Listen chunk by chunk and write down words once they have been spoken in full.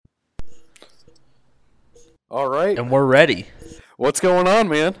All right. And we're ready. What's going on,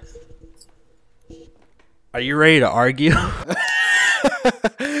 man? Are you ready to argue?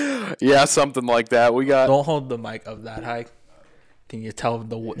 Yeah, something like that. We got. Don't hold the mic up that high. Can you tell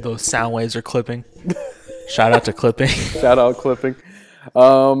those sound waves are clipping? Shout out to clipping. Shout out clipping.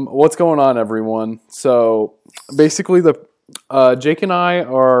 What's going on, everyone? So basically, Jake and I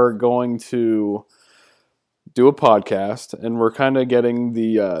are going to do a podcast, and we're kind of getting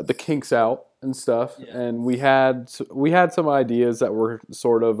the kinks out and stuff. Yeah. And we had some ideas that we're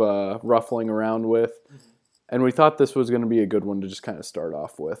sort of ruffling around with, and we thought this was going to be a good one to just kind of start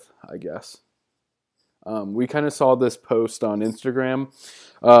off with, I guess. We kind of saw this post on Instagram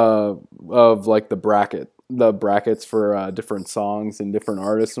of like the brackets for different songs and different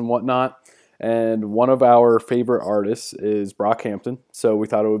artists and whatnot. And one of our favorite artists is BROCKHAMPTON, so we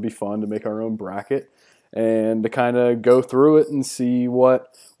thought it would be fun to make our own bracket and to kind of go through it and see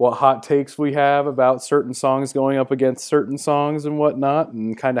what hot takes we have about certain songs going up against certain songs and whatnot,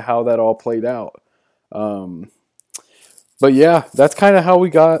 and kind of how that all played out. But yeah, that's kind of how we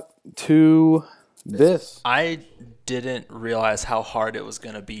got to this. I didn't realize how hard it was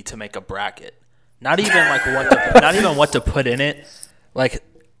going to be to make a bracket. Not even like what to put in it. Like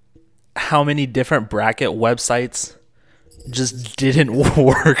how many different bracket websites just didn't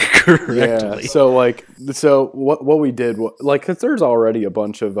work correctly. Yeah. So what we did, like, because there's already a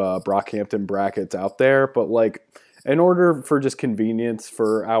bunch of Brockhampton brackets out there, but like in order for just convenience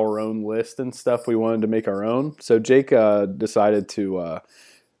for our own list and stuff, we wanted to make our own. So Jake decided to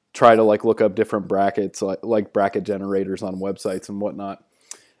try to like look up different brackets, like bracket generators on websites and whatnot.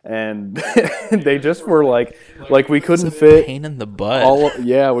 And they just were like we couldn't fit pain in the butt.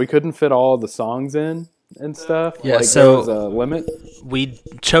 We couldn't fit all the songs in and stuff. Yeah, like, so there was a limit. We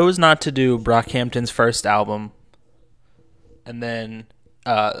chose not to do Brockhampton's first album, and then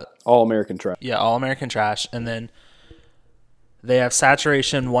All American Trash. Yeah, All American Trash, and then they have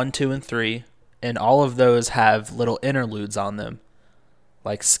Saturation 1, 2, and 3, and all of those have little interludes on them,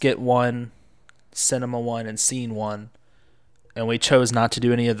 like Skit 1, Cinema 1, and Scene 1. And we chose not to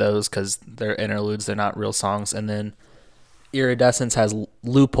do any of those because they're interludes, they're not real songs. And then Iridescence has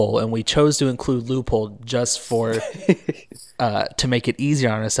Loophole, and we chose to include Loophole just for to make it easier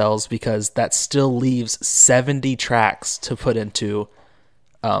on ourselves, because that still leaves 70 tracks to put into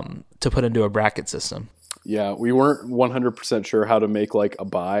a bracket system. Yeah, we weren't 100% sure how to make like a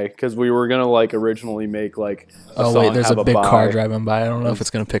buy, because we were gonna like originally make like there's a big car driving by. I don't know if it's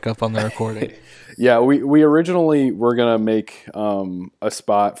gonna pick up on the recording. Yeah, we originally were gonna make a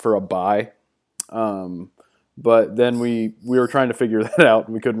spot for a buy, but then we were trying to figure that out,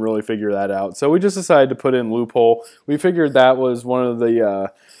 and we couldn't really figure that out. So we just decided to put in Loophole. We figured that was one of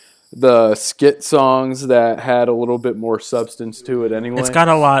the skit songs that had a little bit more substance to it anyway. It's got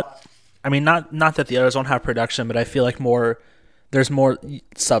a lot. I mean, not that the others don't have production, but I feel like there's more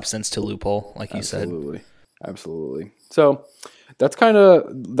substance to Loophole, like you said. Absolutely. So that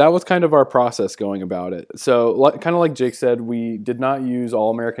was kind of our process going about it. So kind of like Jake said, we did not use All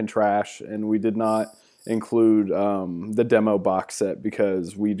American Trash, and we did not include the demo box set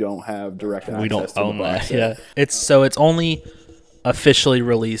because we don't have direct access. We don't to own the box that. set. Yeah, it's only officially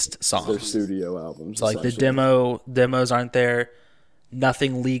released songs. They're studio albums. So like the demos aren't there.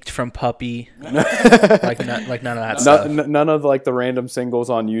 Nothing leaked from Puppy, none of that stuff. None of like the random singles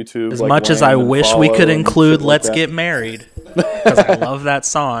on YouTube. As much as I wish we could include "Let's Get Married," because I love that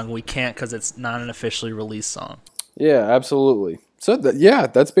song, we can't because it's not an officially released song. Yeah, absolutely. So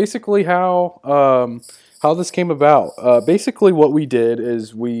that's basically how this came about. Basically, what we did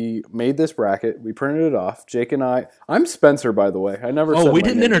is we made this bracket. We printed it off. Jake and I'm Spencer, by the way. I never. Oh, we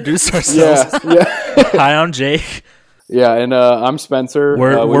didn't introduce ourselves. Yeah. Hi, I'm Jake. Yeah, and I'm Spencer.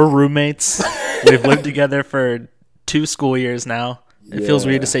 We're roommates. We've lived together for 2 school years now. It feels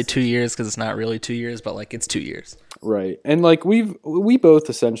weird to say 2 years because it's not really 2 years, but like it's 2 years. Right, and like we both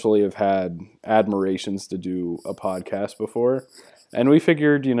essentially have had admirations to do a podcast before, and we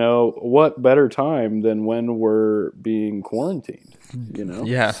figured, what better time than when we're being quarantined,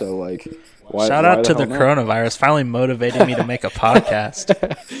 Yeah. So like, shout out to the coronavirus finally motivating me to make a podcast.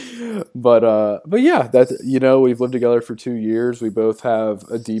 But yeah, that's we've lived together for 2 years. We both have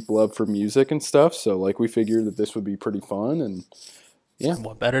a deep love for music and stuff. So like we figured that this would be pretty fun, and yeah.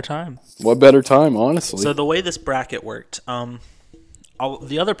 What better time? What better time, honestly. So the way this bracket worked,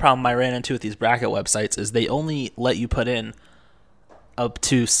 the other problem I ran into with these bracket websites is they only let you put in up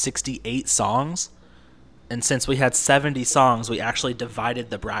to 68 songs. And since we had 70 songs, we actually divided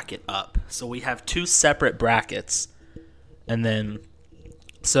the bracket up. So we have 2 separate brackets. And then,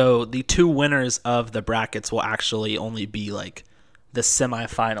 so the 2 winners of the brackets will actually only be like the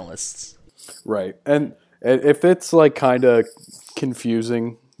semifinalists. Right. And If it's like kind of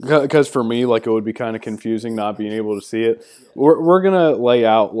confusing, because for me, like it would be kind of confusing not being able to see it. We're gonna lay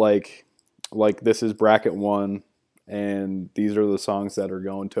out like this is bracket 1, and these are the songs that are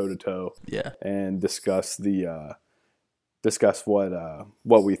going toe to toe. Yeah, and discuss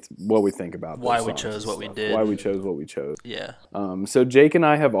what we think about those why we songs chose and what we stuff. did. Why we chose what we chose. Yeah. So Jake and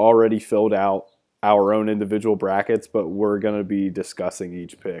I have already filled out our own individual brackets, but we're going to be discussing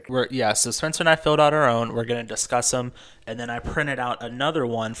each pick. So Spencer and I filled out our own. We're going to discuss them, and then I printed out another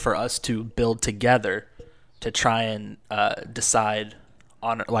one for us to build together to try and decide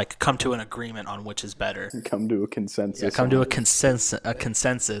on, like, come to an agreement on which is better. Come to a consensus. Yeah, come to a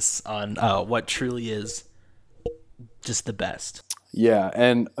consensus on what truly is just the best. Yeah,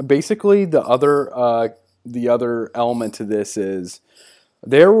 and basically the other element to this is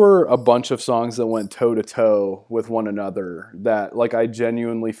there were a bunch of songs that went toe to toe with one another that, like, I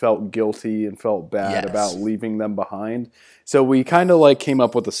genuinely felt guilty and felt bad about leaving them behind. So we kind of like came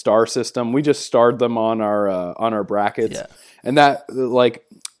up with a star system. We just starred them on our brackets, and that, like,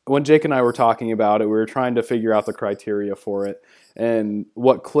 when Jake and I were talking about it, we were trying to figure out the criteria for it, and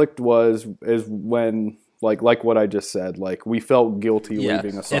what clicked is when. Like what I just said, like we felt guilty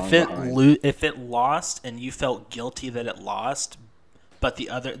leaving a song behind. If it lost and you felt guilty that it lost, but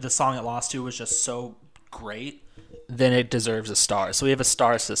the song it lost to was just so great, then it deserves a star. So we have a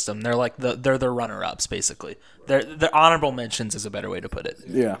star system. They're like they're the runner-ups basically. They're honorable mentions is a better way to put it.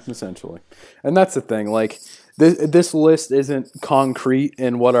 Yeah, essentially. And that's the thing. Like this list isn't concrete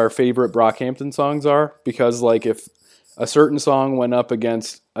in what our favorite Brockhampton songs are, because like if a certain song went up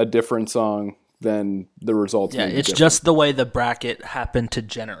against a different song, then the results may be it's different. just the way the bracket happened to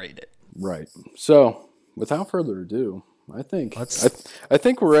generate it. Right. So, without further ado, I think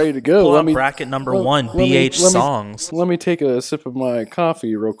we're ready to go. Pull up bracket number 1, BH songs. Let me take a sip of my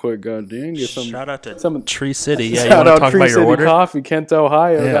coffee real quick, goddamn. Shout out to Tree City. Yeah, shout you want to out talk Tree about City your order? Coffee, Kent,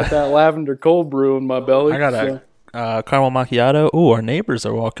 Ohio. Got that lavender cold brew in my belly. I got a caramel macchiato. Ooh, our neighbors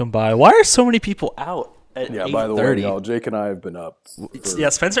are walking by. Why are so many people out? Yeah, by the way, y'all, Jake and I have been up.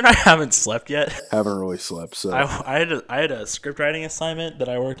 Spencer and I haven't slept yet. Haven't really slept. So I had a script writing assignment that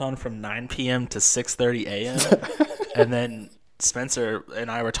I worked on from 9 p.m. to 6:30 a.m. And then Spencer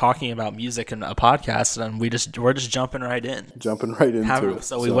and I were talking about music and a podcast, and we're just jumping right in.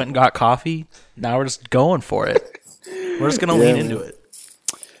 So we went and got coffee. Now we're just going for it. We're just gonna lean into it.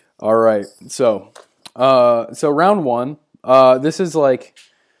 All right. So round 1. This is like.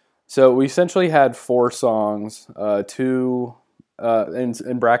 So we essentially had 4 songs, 2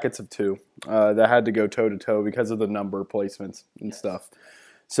 in brackets of 2 that had to go toe to toe because of the number placements and stuff.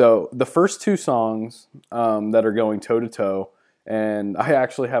 So the first 2 songs that are going toe to toe, and I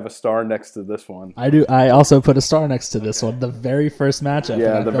actually have a star next to this one. I do. I also put a star next to this one. The very first matchup.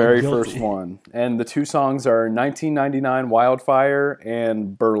 Yeah, the very first one. And the 2 songs are 1999 Wildfire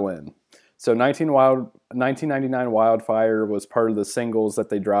and Berlin. So 1999 Wildfire was part of the singles that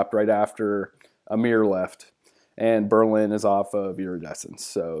they dropped right after Amir left, and Berlin is off of Iridescence.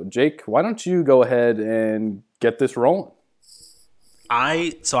 So Jake, why don't you go ahead and get this rolling?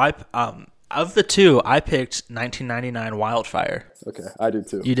 Of the 2, I picked 1999 Wildfire. Okay, I did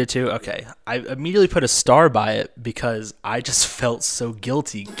too. You did too? Okay. I immediately put a star by it because I just felt so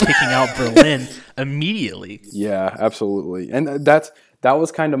guilty kicking out Berlin immediately. Yeah, absolutely. And that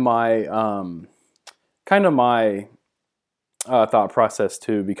was kind of my thought process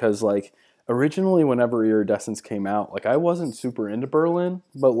too, because like originally whenever Iridescence came out, like I wasn't super into Berlin,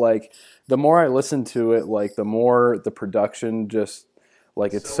 but like the more I listened to it, like the more the production just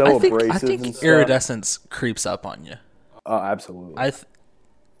like it's so abrasive. I think and stuff. Iridescence creeps up on you. Absolutely.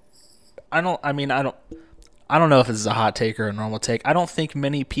 I don't know if this is a hot take or a normal take. I don't think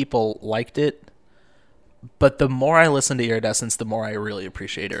many people liked it. But the more I listen to Iridescence, the more I really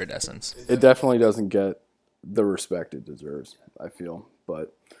appreciate Iridescence. It definitely doesn't get the respect it deserves, I feel.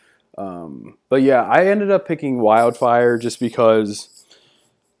 But yeah, I ended up picking Wildfire just because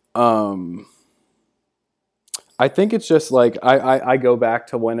I think it's just like I go back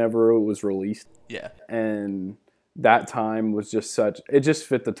to whenever it was released. Yeah. And that time was just it just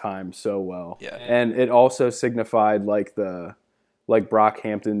fit the time so well. Yeah. And it also signified like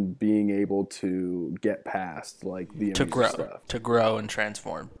Brockhampton being able to get past like the to grow and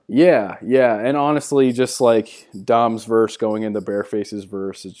transform. Yeah, and honestly, just like Dom's verse going into Bareface's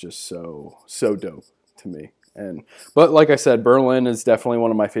verse is just so dope to me. But like I said, Berlin is definitely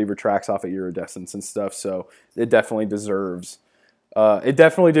one of my favorite tracks off of Iridescence and stuff. So it definitely deserves. It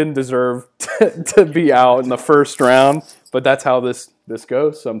definitely didn't deserve to be out in the first round, but that's how this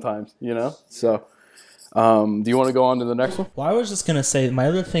goes sometimes, you know. So. Do you want to go on to the next one? Well, I was just going to say, my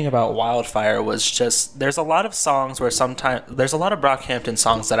other thing about Wildfire was just, there's a lot of songs where sometimes, there's a lot of Brockhampton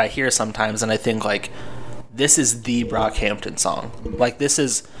songs that I hear sometimes, and I think, like, this is the Brockhampton song. Like, this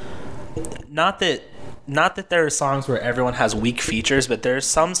is, not that there are songs where everyone has weak features, but there's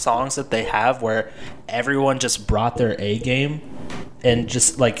some songs that they have where everyone just brought their A game, and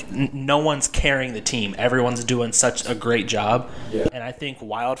just, like, no one's carrying the team. Everyone's doing such a great job. Yeah. And I think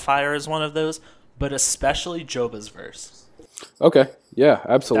Wildfire is one of those, but especially Joba's verse. Okay. Yeah,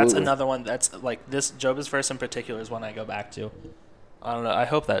 absolutely. That's another one that's, like, this Joba's verse in particular is one I go back to. I don't know. I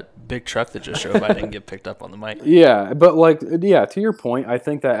hope that big truck that just drove by didn't get picked up on the mic. Yeah, but, like, yeah, to your point, I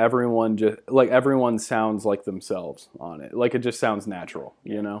think that everyone sounds like themselves on it. Like, it just sounds natural,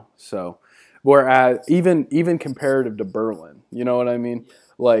 you know? So, whereas even comparative to Berlin, you know what I mean?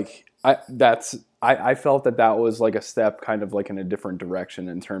 Like, I felt that was, like, a step kind of, like, in a different direction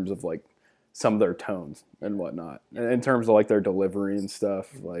in terms of, like, some of their tones and whatnot, in terms of, like, their delivery and stuff,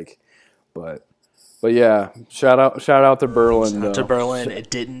 like, but yeah, shout out to Berlin. Shout out to Berlin. It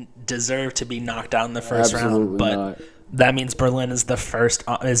didn't deserve to be knocked out in the first round, but not. That means Berlin is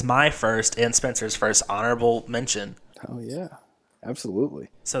my first and Spencer's first honorable mention. Oh yeah, absolutely.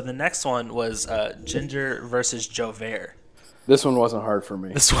 So the next one was Ginger versus Jover. This one wasn't hard for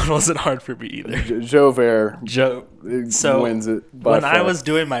me. This one wasn't hard for me either. Jover wins it. When I was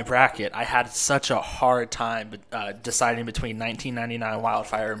doing my bracket, I had such a hard time deciding between 1999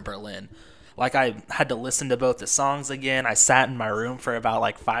 Wildfire and Berlin. Like, I had to listen to both the songs again. I sat in my room for about,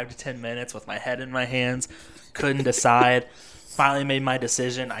 like, 5 to 10 minutes with my head in my hands. Couldn't decide. Finally made my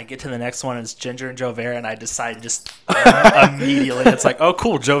decision. I get to the next one. It's Ginger and Jover, and I decide just immediately. It's like, oh,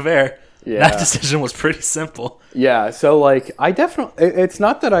 cool, Jover. Yeah. That decision was pretty simple. Yeah, so, like, I definitely, it's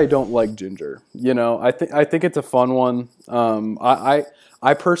not that I don't like Ginger, you know. I think it's a fun one. I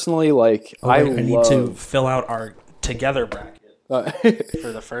personally, like, I need to fill out our together bracket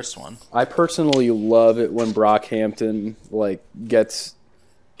for the first one. I personally love it when Brockhampton, like, gets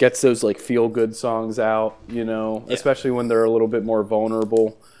those, like, feel good songs out, you know, especially when they're a little bit more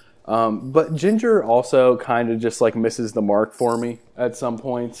vulnerable. But Ginger also kind of just, like, misses the mark for me at some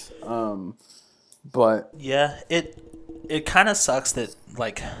points. But yeah, it kind of sucks that,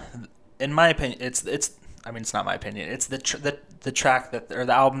 like, in my opinion, it's not my opinion. It's the track the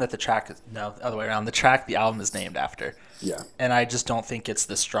album that the track is, no, the other way around. The track the album is named after. Yeah. And I just don't think it's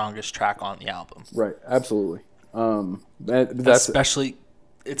the strongest track on the album. Right. Absolutely.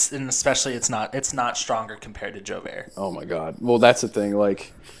 It's not stronger compared to Jover. Oh my God. Well, that's the thing.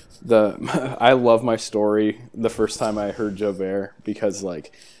 Like, I love my story the first time I heard Jover because,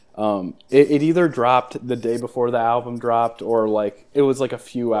 like, it either dropped the day before the album dropped or, like, it was like a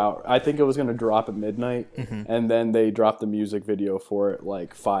few hours. I think it was going to drop at midnight, and then they dropped the music video for it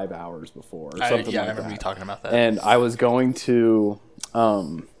like 5 hours before or something like that. I remember you talking about that. And I was going to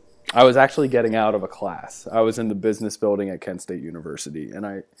I was actually getting out of a class. I was in the business building at Kent State University, and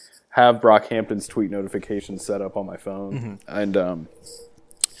I have Brockhampton's tweet notifications set up on my phone. And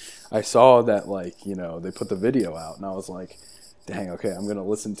I saw that, like, you know, they put the video out, and I was like, dang, okay, I'm going to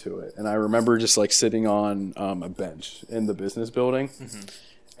listen to it. And I remember just, like, sitting on a bench in the business building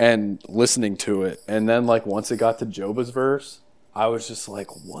and listening to it. And then, like, once it got to Joba's verse, I was just like,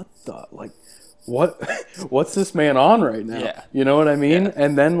 what's this man on right now? Yeah. You know what I mean? Yeah.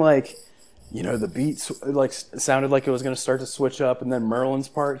 And then, like, you know, the beat, like, sounded like it was going to start to switch up, and then Merlin's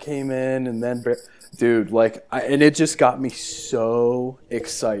part came in, and then, dude, like, and it just got me so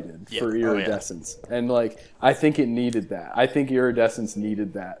excited for Iridescence. And, like, I think it needed that. I think Iridescence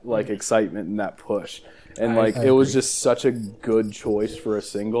needed that, like, excitement and that push. And, like, it was just such a good choice for a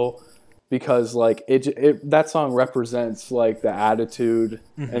single because, like, that song represents, like, the attitude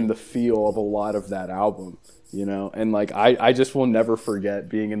and the feel of a lot of that album, you know? And, like, I just will never forget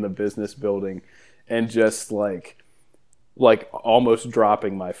being in the business building and just, like almost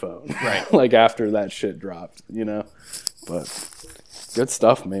dropping my phone, right? Like, after that shit dropped, you know. But good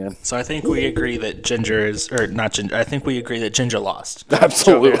stuff, man. So I think we agree that Ginger is, or not Ginger. I think we agree that Ginger lost.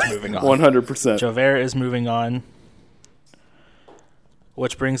 Absolutely, Jover is moving on. 100%. Jover is moving on,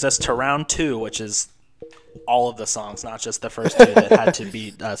 which brings us to round 2, which is all of the songs, not just the first 2 that had to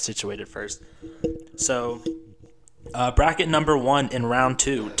be situated first. So, bracket number 1 in round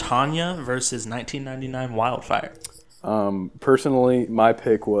 2: Tanya versus 1999 Wildfire. Personally, my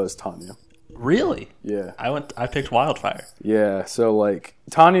pick was Tanya. Really? Yeah. I picked Wildfire. Yeah, so, like,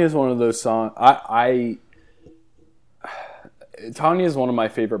 Tanya is one of those songs. Tanya is one of my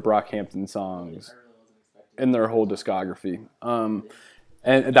favorite Brockhampton songs in their whole discography.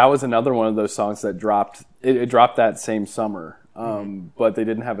 And that was another one of those songs that dropped. It dropped that same summer. but they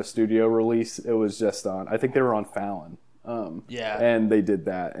didn't have a studio release. It was just on. I think they were on Fallon. And they did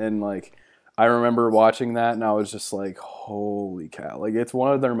that, and like I remember watching that, and I was just like, "Holy cow!" Like it's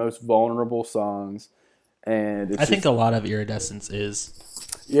one of their most vulnerable songs, and I think a lot of Iridescence is.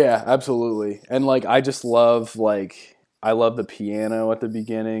 Yeah, absolutely, and like I just love I love the piano at the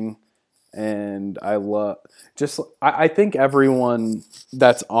beginning, and I think everyone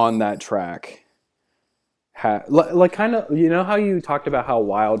that's on that track like kind of, you know how you talked about how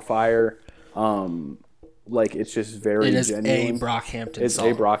Wildfire, like it's just very it is genuine. A Brockhampton it's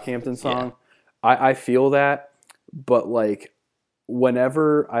song. a Brockhampton song. Yeah. I feel that, but like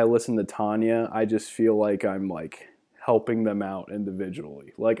whenever I listen to Tanya, I just feel like I'm like helping them out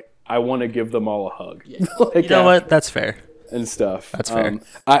individually. Like I want to give them all a hug. Yeah. Like you know what? That's fair. And stuff. That's fair.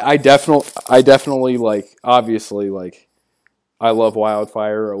 I definitely like, obviously, like I love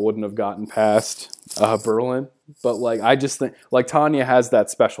Wildfire. I wouldn't have gotten past Berlin, but like I just think like Tanya has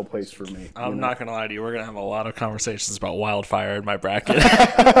that special place for me. I'm not gonna lie to you. We're gonna have a lot of conversations about Wildfire in my bracket.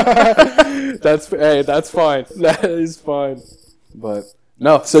 That's fine. That is fine. But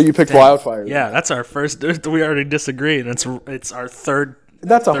no, so you picked Wildfire. Yeah, that's our first. We already disagree, and it's our third.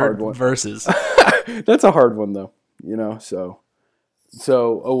 That's a third hard one. Versus. That's a hard one though. You know, so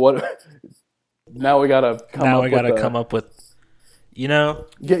what? Now we gotta come up with. You know,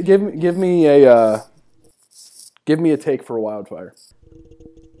 give me a take for Wildfire.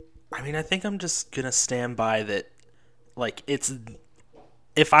 I mean, I think I'm just gonna stand by that. Like, it's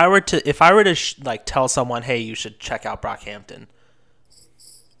if I were to like tell someone, hey, you should check out Brockhampton.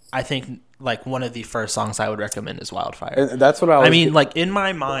 I think like one of the first songs I would recommend is Wildfire. And that's what I mean, like in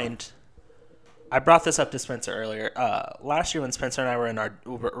my mind. I brought this up to Spencer earlier. Last year when Spencer and I were in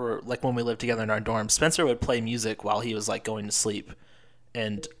like when we lived together in our dorm, Spencer would play music while he was like going to sleep.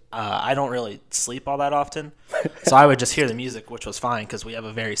 And I don't really sleep all that often. So I would just hear the music, which was fine because we have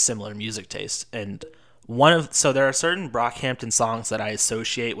a very similar music taste. And so there are certain Brockhampton songs that I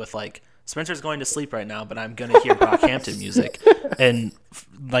associate with like, Spencer's going to sleep right now, but I'm going to hear Brockhampton music. And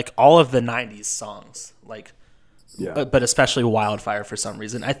like all of the 90s songs, like, yeah. But especially Wildfire for some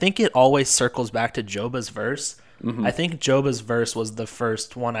reason. I think it always circles back to Joba's verse. Mm-hmm. I think Joba's verse was the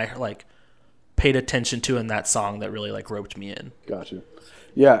first one I like paid attention to in that song that really like roped me in. Gotcha.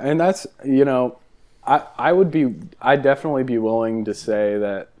 Yeah, and that's, you know, I'd definitely be willing to say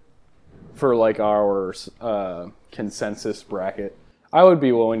that for like our consensus bracket, I would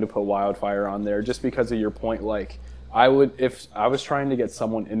be willing to put Wildfire on there just because of your point. Like if I was trying to get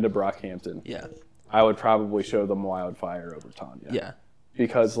someone into Brockhampton. Yeah. I would probably show them Wildfire over Tanya. Yeah.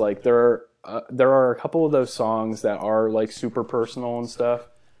 Because like there are a couple of those songs that are like super personal and stuff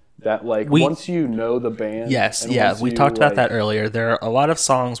that like once you know the band. Yes, yeah, we talked about that earlier. There are a lot of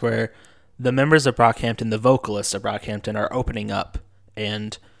songs where the members of Brockhampton, the vocalists of Brockhampton, are opening up,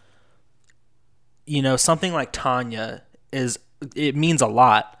 and you know something like Tanya it means a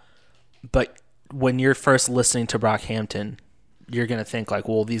lot, but when you're first listening to Brockhampton, you're gonna think like,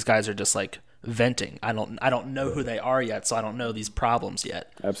 well, these guys are just like venting. I don't know who they are yet, so I don't know these problems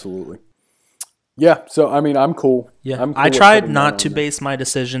yet. Absolutely. Yeah, so I mean, I'm cool. Yeah, I tried not to base my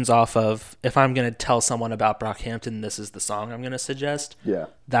decisions off of if I'm going to tell someone about Brockhampton, this is the song I'm going to suggest. Yeah.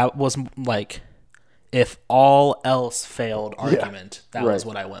 That was like if all else failed argument, that was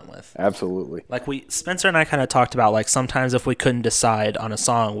what I went with. Absolutely. Like Spencer and I kind of talked about like sometimes if we couldn't decide on a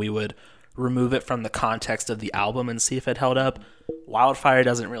song, we would remove it from the context of the album and see if it held up. Wildfire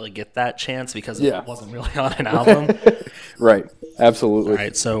doesn't really get that chance because it wasn't really on an album. Right. Absolutely. All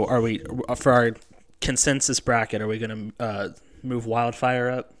right. So are we, for our consensus bracket, are we going to move Wildfire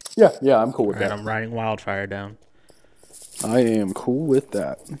up? Yeah, I'm cool with that. I'm writing Wildfire down. I am cool with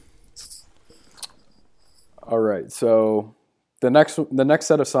that. All right. So the next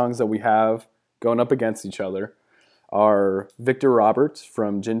set of songs that we have going up against each other are Victor Roberts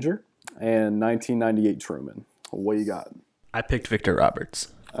from Ginger and 1998 Truman. What you got? I picked Victor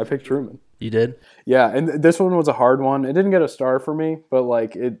Roberts. I picked Truman. You did? Yeah, and this one was a hard one. It didn't get a star for me, but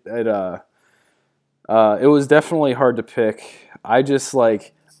like it was definitely hard to pick. I just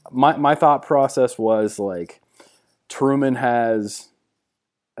like my thought process was like Truman has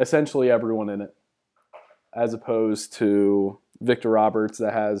essentially everyone in it, as opposed to Victor Roberts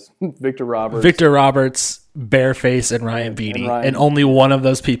that has Victor Roberts, Bareface, and Ryan Beatty, and only one of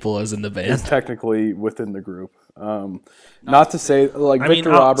those people is in the band. Is technically within the group. Not to say like Victor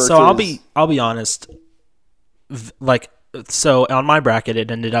Roberts. So I'll be honest. Like so on my bracket,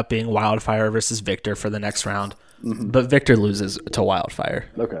 it ended up being Wildfire versus Victor for the next round, but Victor loses to Wildfire.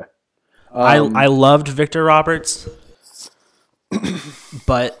 Okay. I loved Victor Roberts,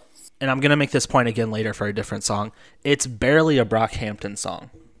 but and I'm going to make this point again later for a different song, it's barely a Brockhampton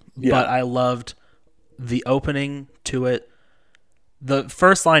song. Yeah. But I loved the opening to it. The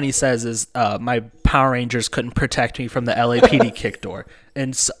first line he says is, my Power Rangers couldn't protect me from the LAPD kick door.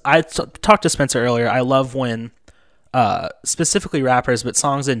 And so I talked to Spencer earlier. I love when specifically rappers, but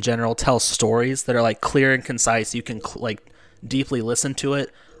songs in general, tell stories that are like clear and concise. You can like deeply listen to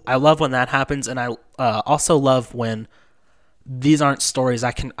it. I love when that happens. And I also love when these aren't stories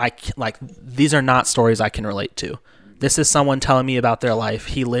these are not stories I can relate to. This is someone telling me about their life.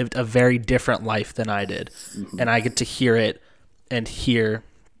 He lived a very different life than I did. Mm-hmm. And I get to hear it and hear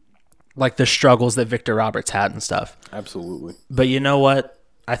like the struggles that Victor Roberts had and stuff. Absolutely. But you know what?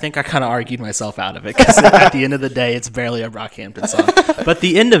 I think I kind of argued myself out of it because at the end of the day, it's barely a Brockhampton song. But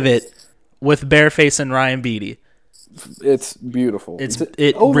the end of it with Bareface and Ryan Beatty, it's beautiful.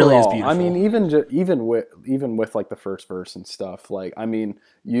 It overall, really is beautiful. I mean, even with like the first verse and stuff. Like, I mean,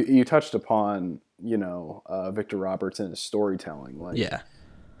 you touched upon Victor Roberts and his storytelling. Like, yeah,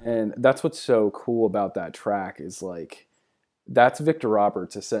 and that's what's so cool about that track is like that's Victor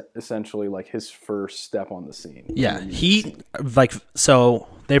Roberts essentially like his first step on the scene. Yeah, so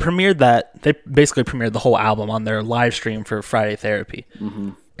they basically premiered the whole album on their live stream for Friday Therapy,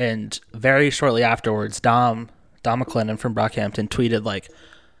 mm-hmm. and very shortly afterwards, Dom McClendon from Brockhampton tweeted like,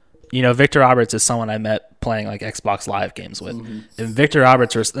 Victor Roberts is someone I met playing like Xbox Live games with, mm-hmm. and Victor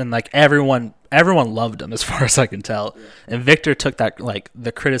Roberts and like everyone loved him as far as I can tell, yeah. And Victor took that like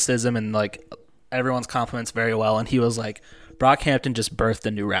the criticism and like everyone's compliments very well, and he was like, Brockhampton just birthed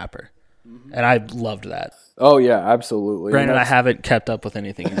a new rapper, mm-hmm. and I loved that. Oh yeah, absolutely. Granted, I haven't kept up with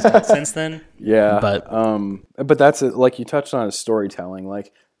anything he's done since then. Yeah, but that's it. Like you touched on his storytelling.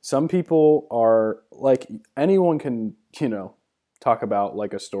 Like some people are like anyone can talk about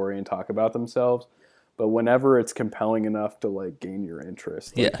like a story and talk about themselves, but whenever it's compelling enough to like gain your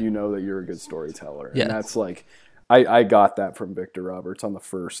interest, like you know that you're a good storyteller, and that's like I got that from Victor Roberts on the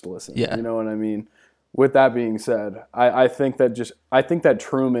first listen. Yeah, you know what I mean. With that being said, I think that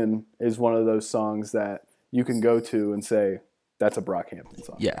Truman is one of those songs that you can go to and say that's a Brockhampton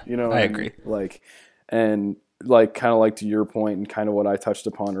song. Yeah, I agree. Like, and like kind of like to your point and kind of what I touched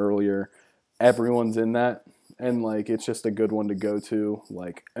upon earlier, everyone's in that, and like it's just a good one to go to.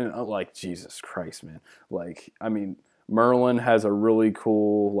 Like, and like Jesus Christ, man. Like, I mean, Merlin has a really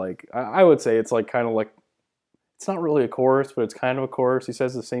cool like I would say it's like kind of like. It's not really a chorus, but it's kind of a chorus. He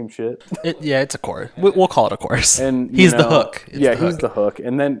says the same shit. It's a chorus. We'll call it a chorus. And he's the hook. He's the hook.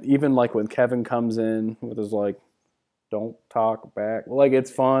 And then even like when Kevin comes in with his like, don't talk back. Like it's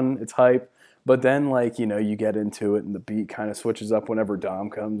fun, it's hype. But then like, you get into it and the beat kind of switches up whenever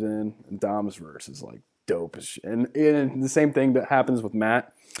Dom comes in. And Dom's verse is like dope as shit. And the same thing that happens with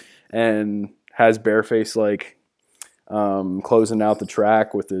Matt and has Bareface like closing out the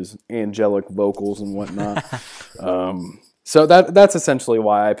track with his angelic vocals and whatnot. So that's essentially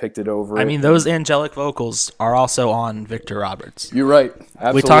why I picked it over. I mean, those angelic vocals are also on Victor Roberts. You're right.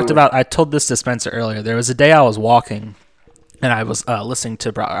 Absolutely. We talked about. I told this to Spencer earlier. There was a day I was walking, and I was listening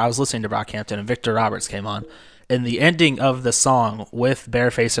to Brockhampton, and Victor Roberts came on. And the ending of the song with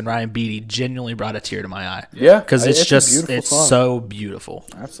Bareface and Ryan Beatty genuinely brought a tear to my eye. Yeah, because it's so beautiful.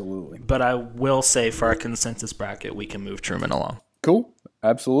 Absolutely. But I will say, for our consensus bracket, we can move Truman along. Cool.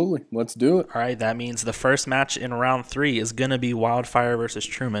 Absolutely. Let's do it. All right. That means the first match in round 3 is going to be Wildfire versus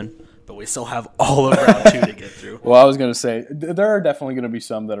Truman, but we still have all of round 2 to get through. Well, I was going to say there are definitely going to be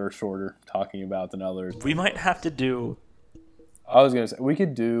some that are shorter talking about than others. We might have to do. I was going to say we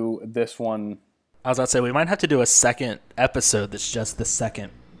could do this one. I was about to say, we might have to do a second episode that's just the second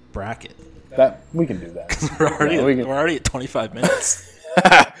bracket. That we can do that. We're already at 25 minutes.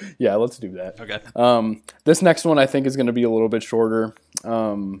 Yeah, let's do that. Okay. This next one I think is going to be a little bit shorter,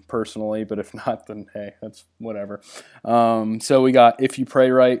 personally, but if not, then hey, that's whatever. So we got If You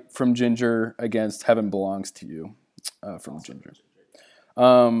Pray Right from Ginger against Heaven Belongs to You from Ginger.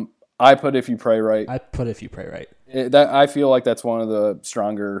 I put If You Pray Right. I put If You Pray Right. I feel like that's one of the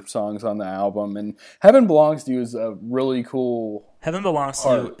stronger songs on the album, and Heaven Belongs to You is a really cool. Heaven Belongs to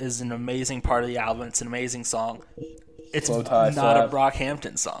You is an amazing part of the album. It's an amazing song. It's not slap. A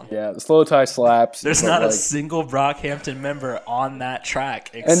Brockhampton song. Yeah, the slow tie slaps. There's not a single Brockhampton member on that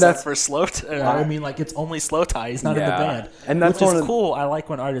track except for slow tie. I mean, like it's only slow tie. He's not in the band, and that's which is cool. I like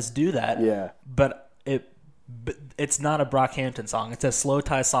when artists do that. Yeah, but it's not a Brockhampton song. It's a slow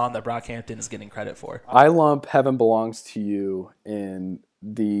tie song that Brockhampton is getting credit for. I lump Heaven Belongs to You in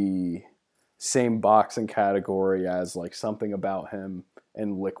the same box and category as like Something About Him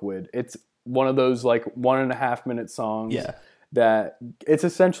and Liquid. It's one of those like 1.5 minute songs. Yeah. Yeah. it's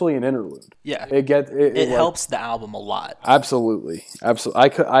essentially an interlude. Yeah. It helps the album a lot. Absolutely.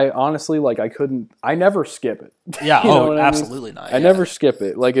 I honestly, like, I never skip it. Yeah. You know what I mean? Absolutely not. I never skip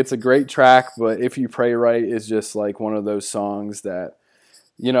it. Like, it's a great track, but If You Pray Right is just like one of those songs that,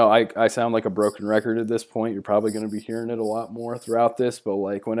 you know, I sound like a broken record at this point. You're probably going to be hearing it a lot more throughout this, but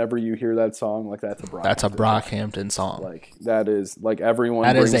like whenever you hear that song, like that's a Brockhampton song. Like that is like everyone.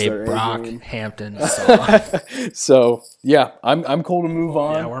 That brings is a their Brockhampton song. So yeah, I'm cool to move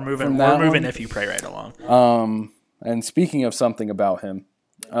on. Yeah, we're moving. We're moving. If You Pray Right along. And speaking of something about him,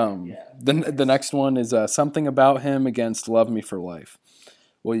 the next one is Something About Him against Love Me for Life.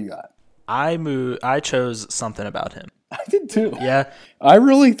 What you got? I chose Something About Him. I did too. Yeah. I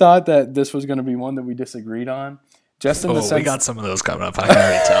really thought that this was going to be one that we disagreed on. Just in the sense, we got some of those coming up. I can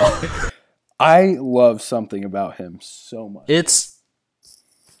already tell. I love Something About Him so much.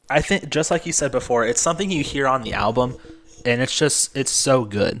 I think, just like you said before, it's something you hear on the album, and it's so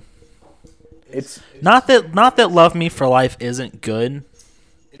good. It's not that Love Me for Life isn't good.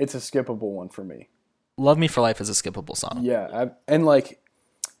 It's a skippable one for me. Love Me for Life is a skippable song. Yeah, and like,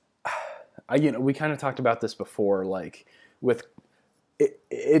 we kind of talked about this before. Like, with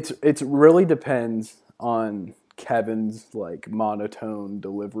it's really depends on Kevin's like monotone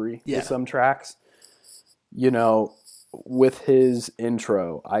delivery with some tracks. You know, with his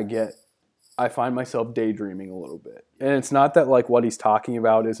intro, I find myself daydreaming a little bit, and it's not that like what he's talking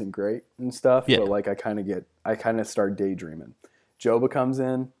about isn't great and stuff, but like I kind of start daydreaming. Joba comes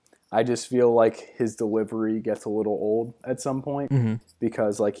in. I just feel like his delivery gets a little old at some point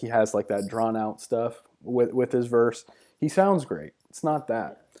because like he has like that drawn out stuff with his verse. He sounds great. It's not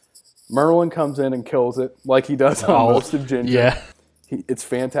that. Merlin comes in and kills it like he does on most of Ginger. Yeah. It's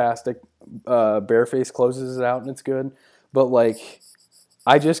fantastic. Bareface closes it out and it's good. But like,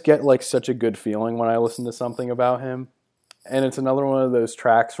 I just get like such a good feeling when I listen to Something About Him. And it's another one of those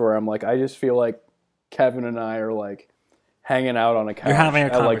tracks where I'm like, I just feel like Kevin and I are like hanging out on a couch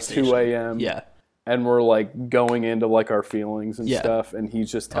at like 2 a.m. Yeah. And we're like going into like our feelings and stuff. And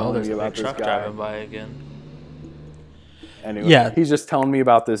he's just telling me about this guy. Driving by again. Anyway, he's just telling me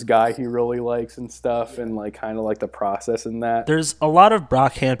about this guy he really likes and stuff, and like kind of like the process in that. There's a lot of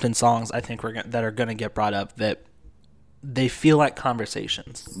Brockhampton songs I think that are going to get brought up that they feel like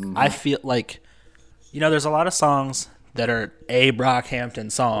conversations. Mm-hmm. I feel like, there's a lot of songs that are a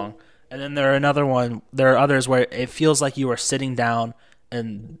Brockhampton song, and then there are others where it feels like you are sitting down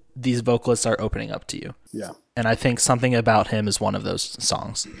and these vocalists are opening up to you. Yeah. And I think Something About Him is one of those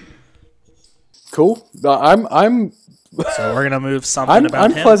songs. Cool. So we're gonna move Something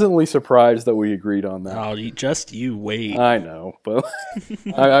About Him. I'm pleasantly surprised that we agreed on that. Oh, you wait. I know, but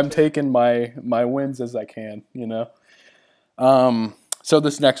I'm taking my wins as I can, So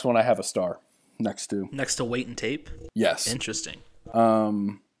this next one I have a star next to Wait and Tape. Yes. Interesting.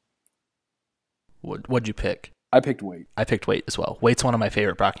 What'd you pick? I picked Wait. I picked Wait as well. Wait's one of my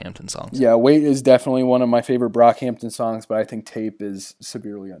favorite Brockhampton songs. Yeah, Wait is definitely one of my favorite Brockhampton songs, but I think Tape is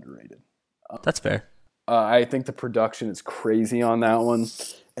severely underrated. That's fair. I think the production is crazy on that one.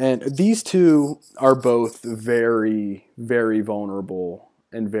 And these two are both very, very vulnerable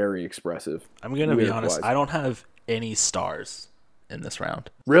and very expressive. I'm going to be honest. I don't have any stars in this round.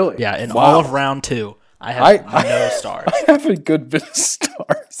 Really? Yeah, in all of round 2, I have no stars. I have a good bit of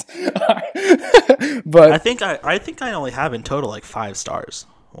stars. But I think I only have in total like 5 stars.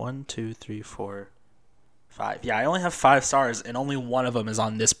 1, 2, 3, 4, 5. Yeah, I only have 5 stars, and only one of them is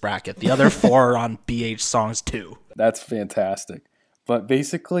on this bracket. The other 4 are on BH Songs 2. That's fantastic. But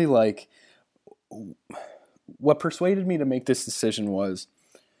basically, like, what persuaded me to make this decision was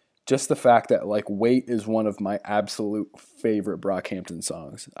just the fact that, like, Wait is one of my absolute favorite Brockhampton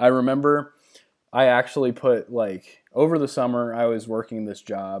songs. I remember I actually put, like, over the summer, I was working this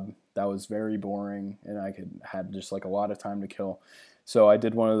job that was very boring, and I had just, like, a lot of time to kill. So I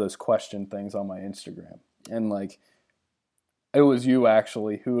did one of those question things on my Instagram. And, like, it was you,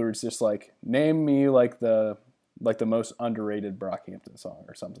 actually, who was just, like, name me, like the most underrated Brockhampton song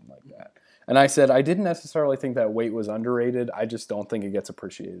or something like that. And I said, I didn't necessarily think that Wait was underrated. I just don't think it gets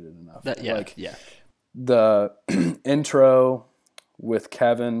appreciated enough. The intro with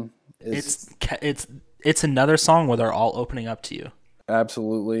Kevin is... It's another song where they're all opening up to you.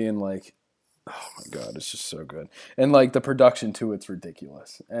 Absolutely. And, like, oh my God, it's just so good. And, like, the production, too, it's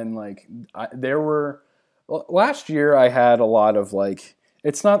ridiculous. And, like, last year I had a lot of, like,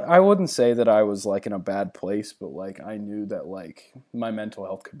 I wouldn't say that I was, like, in a bad place, but, like, I knew that, like, my mental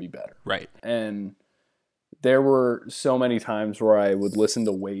health could be better. Right. And there were so many times where I would listen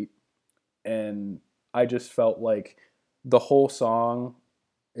to Wait, and I just felt like the whole song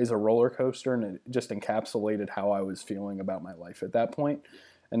is a roller coaster, and it just encapsulated how I was feeling about my life at that point.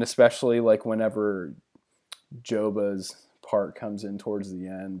 And especially like whenever Joba's part comes in towards the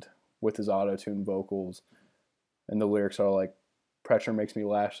end with his auto-tune vocals, and the lyrics are like, pressure makes me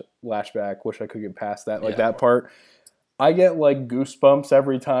lash back, wish I could get past that. Like that part, I get like goosebumps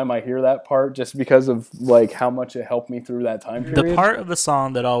every time I hear that part, just because of like how much it helped me through that time period. The part of the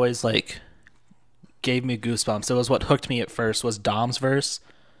song that always like gave me goosebumps, it was what hooked me at first, was Dom's verse.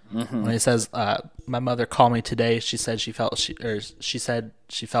 When he says, "My mother called me today. She said she felt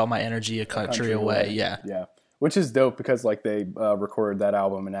my energy a country away." Yeah, which is dope because like they recorded that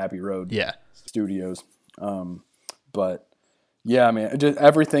album in Abbey Road Studios. But yeah, I mean, just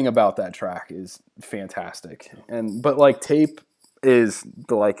everything about that track is fantastic. But like Tape is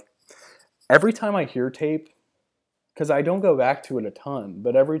like every time I hear Tape, because I don't go back to it a ton,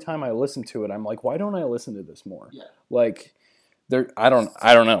 but every time I listen to it, I'm like, why don't I listen to this more? Yeah. Like. I don't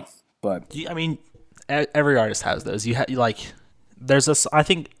know, but I mean, every artist has those. There's this. I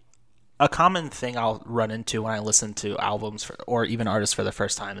think a common thing I'll run into when I listen to albums or even artists for the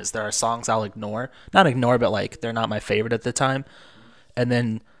first time is there are songs I'll not ignore, but like they're not my favorite at the time, and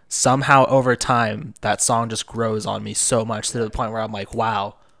then somehow over time that song just grows on me so much to the point where I'm like,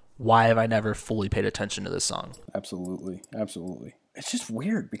 wow, why have I never fully paid attention to this song? Absolutely. It's just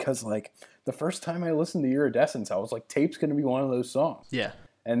weird because like the first time I listened to Iridescence, I was like, Tape's going to be one of those songs. Yeah.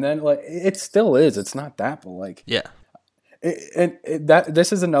 And then like it still is. It's not that, but like yeah.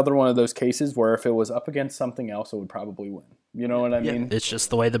 This is another one of those cases where if it was up against something else, it would probably win. You know what I mean? It's just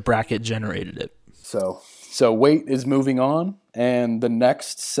the way the bracket generated it. So Wait is moving on, and the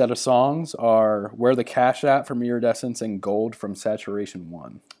next set of songs are Where the Cash At from Iridescence and Gold from Saturation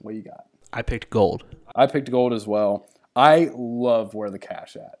 1. What you got? I picked Gold. I picked Gold as well. I love Where the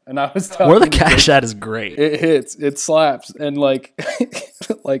Cash At. And I was telling Where the Cash At is great. It hits. It slaps. And like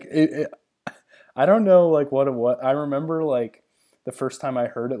like it I don't know like what I remember like the first time I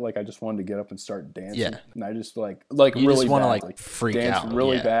heard it, like I just wanted to get up and start dancing. Yeah. And I just like you really just want to badly. like freak dance out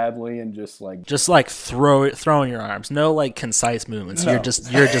really badly and just like throwing your arms. No like concise movements. No. You're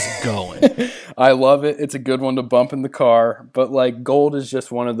just going. I love it. It's a good one to bump in the car, but like Gold is just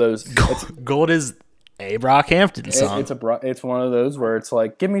one of those. Gold is a Brockhampton song. It's one of those where it's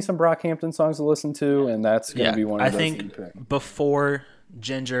like, give me some Brockhampton songs to listen to, and that's going to be one of those. I think before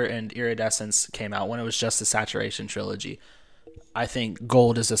Ginger and Iridescence came out, when it was just the Saturation trilogy, I think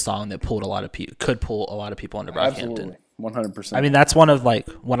Gold is a song that could pull a lot of people into Brockhampton. Absolutely, 100%. I mean, that's one of like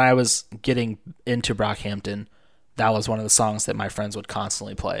when I was getting into Brockhampton, that was one of the songs that my friends would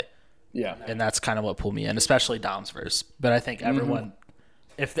constantly play. Yeah, and that's kind of what pulled me in, especially Dom's verse. But I think everyone.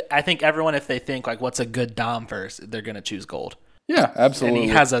 If they think like what's a good Dom verse, they're gonna choose Gold. Yeah, absolutely. And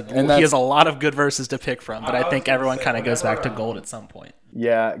he has a lot of good verses to pick from, but I think everyone kind of goes back to Gold at some point.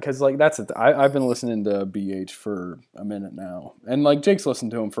 Yeah, because like I've been listening to BH for a minute now, and like Jake's listened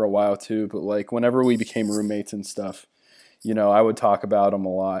to him for a while too. But like whenever we became roommates and stuff, you know, I would talk about him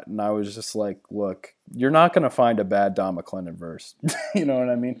a lot, and I was just like, look, you're not gonna find a bad Don McLennan verse. You know what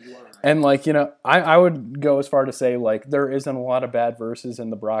I mean? And like, you know, I would go as far to say like there isn't a lot of bad verses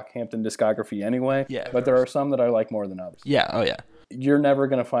in the Brockhampton discography anyway. Yeah, but there are some that I like more than others. Yeah, oh yeah. You're never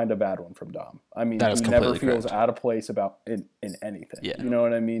gonna find a bad one from Dom. I mean, he never feels out of place in anything. Yeah. You know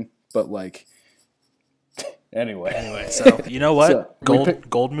what I mean? But like, anyway. So you know what?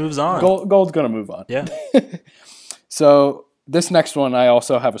 Gold moves on. Gold's gonna move on. Yeah. So this next one, I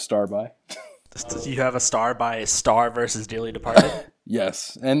also have a star by. You have a star by Star versus Dearly Departed?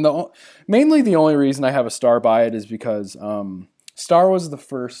 Yes. And mainly the only reason I have a star by it is because Star was the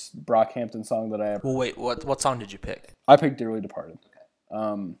first Brockhampton song that I ever... Well, wait, what song did you pick? I picked Dearly Departed.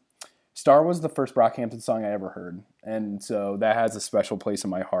 Okay. Star was the first Brockhampton song I ever heard, and so that has a special place in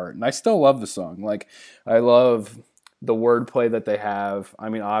my heart. And I still love the song. Like, I love the wordplay that they have. I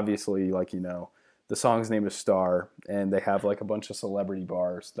mean, obviously, like, you know, the song's name is Star, and they have like a bunch of celebrity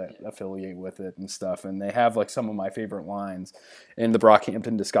bars that affiliate with it and stuff. And they have like some of my favorite lines in the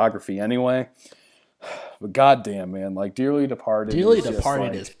Brockhampton discography anyway. But goddamn, man, like Dearly Departed. Dearly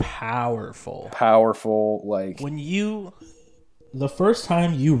Departed is powerful. Powerful, like the first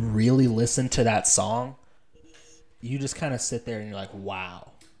time you really listen to that song, you just kind of sit there and you're like,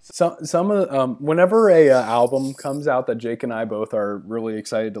 wow. Some of the, whenever a album comes out that Jake and I both are really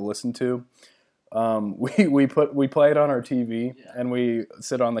excited to listen to. We play it on our TV and we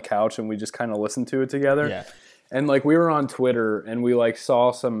sit on the couch and we just kind of listen to it together. Yeah. And like we were on Twitter and we like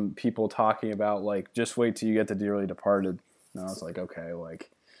saw some people talking about like just wait till you get to Dearly Departed. And I was like, okay, like,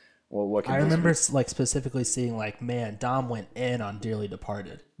 well, what can I remember like specifically seeing like, man, Dom went in on Dearly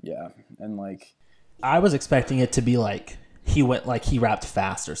Departed. Yeah, and like I was expecting it to be like he went like he rapped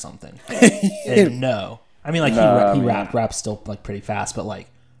fast or something. And no, I mean like he rapped still like pretty fast, but like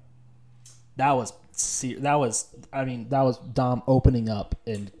that was Dom opening up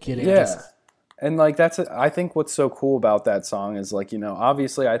and getting and like I think what's so cool about that song is like, you know,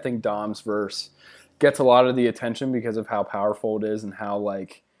 obviously I think Dom's verse gets a lot of the attention because of how powerful it is and how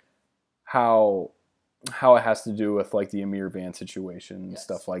like how it has to do with like the Amir Van situation and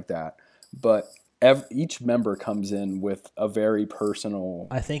stuff like that. But each member comes in with a very personal.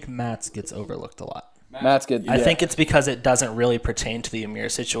 I think Matt's gets overlooked a lot. I think it's because it doesn't really pertain to the Amir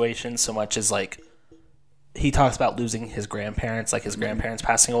situation so much as like he talks about losing his grandparents, like his grandparents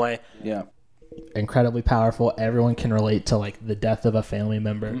passing away. Yeah. Incredibly powerful. Everyone can relate to like the death of a family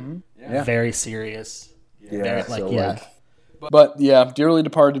member. Mm-hmm. Yeah. Very serious. Yeah. But yeah, Dearly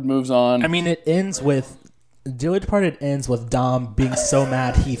Departed moves on. I mean, Dearly Departed ends with Dom being so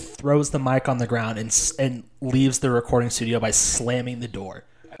mad he throws the mic on the ground and leaves the recording studio by slamming the door.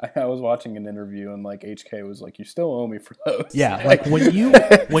 I was watching an interview and like HK was like, "You still owe me for those." Yeah, like when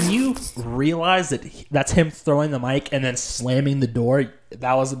you realize that that's him throwing the mic and then slamming the door,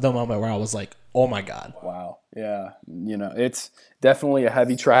 that was the moment where I was like, "Oh my god!" Wow. Yeah, you know, it's definitely a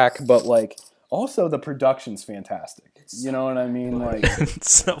heavy track, but like also the production's fantastic. You know what I mean? Like,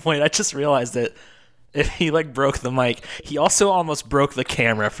 so, wait, I just realized that if he like broke the mic, he also almost broke the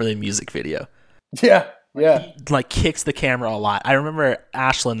camera for the music video. Yeah. Yeah, he like kicks the camera a lot. I remember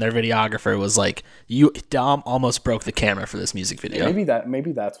Ashlyn, their videographer, was like, Dom almost broke the camera for this music video."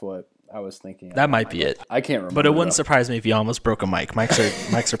 Maybe that's what I was thinking. That might be it. I can't remember. But it wouldn't surprise me if you almost broke a mic.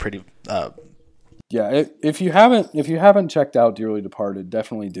 Mics are pretty. Yeah, if you haven't checked out Dearly Departed,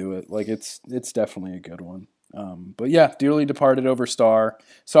 definitely do it. Like it's definitely a good one. But yeah, Dearly Departed over Star.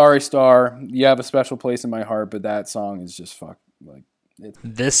 Sorry, Star. You have a special place in my heart, but that song is just like.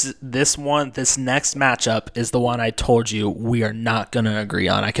 This next matchup is the one I told you we are not going to agree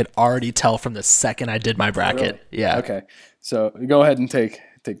on. I could already tell from the second I did my bracket. Really? Yeah. Okay. So go ahead and take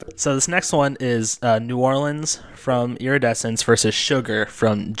that. So this next one is New Orleans from Iridescence versus Sugar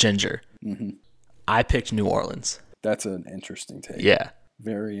from Ginger. Mm-hmm. I picked New Orleans. That's an interesting take. Yeah.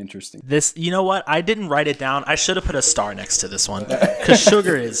 Very interesting. This, you know what? I didn't write it down. I should have put a star next to this one because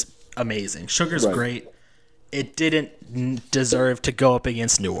Sugar is amazing. Sugar's great. It didn't deserve to go up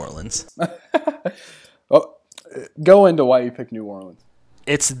against New Orleans. Go into why you picked New Orleans.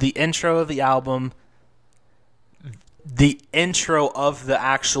 It's the intro of the album. The intro of the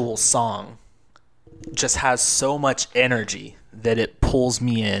actual song just has so much energy that it pulls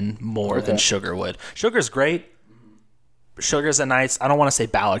me in more than Sugar would. Sugar's great. Sugar's a nice, I don't want to say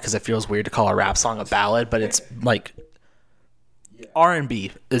ballad because it feels weird to call a rap song a ballad, but it's like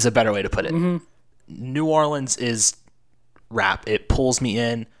R&B is a better way to put it. Mm-hmm. New Orleans is rap. It pulls me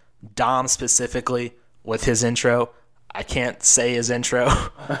in. Dom specifically with his intro. I can't say his intro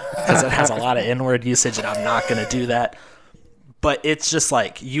because it has a lot of N-word usage and I'm not going to do that. But it's just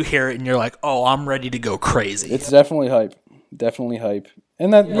like you hear it and you're like, oh, I'm ready to go crazy. It's definitely hype. Definitely hype.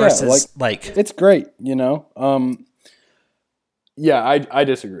 And that, versus, like it's great, you know? Yeah, I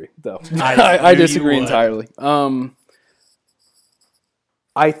disagree, though. I disagree entirely.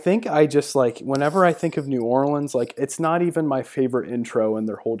 I think I just like whenever I think of New Orleans, like it's not even my favorite intro in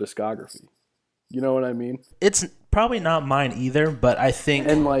their whole discography. You know what I mean? It's probably not mine either, but I think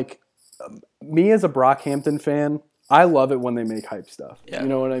and like me as a Brockhampton fan, I love it when they make hype stuff. Yeah. You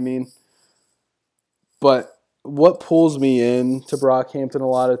know what I mean? But what pulls me in to Brockhampton a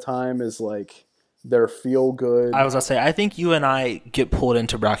lot of time is like their feel good. I was gonna say I think you and I get pulled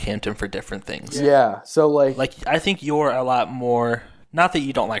into Brockhampton for different things. Yeah. So like I think you're a lot more. Not that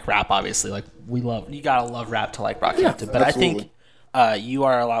you don't like rap, obviously. Like you gotta love rap to like Brockhampton. Yeah, but absolutely. I think you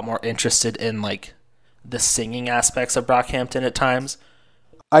are a lot more interested in like the singing aspects of Brockhampton at times.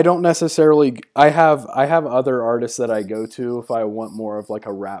 I don't necessarily. I have other artists that I go to if I want more of like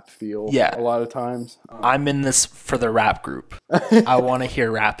a rap feel. Yeah. A lot of times. I'm in this for the rap group. I want to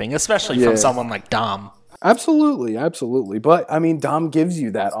hear rapping, especially from someone like Dom. Absolutely. But I mean, Dom gives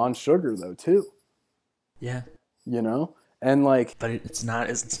you that on Sugar though too. Yeah. You know. And like, but it's not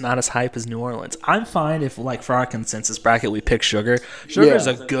as hype as New Orleans. I'm fine if like for our consensus bracket we pick Sugar. Sugar's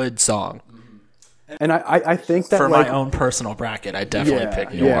a good song. And I think that for my own personal bracket, I definitely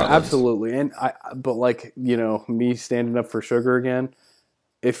pick New Orleans. Yeah, absolutely. But like, you know, me standing up for Sugar again.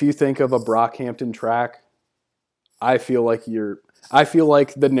 If you think of a Brockhampton track, I feel like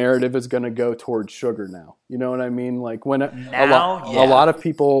the narrative is going to go towards Sugar now. You know what I mean? Like when a lot of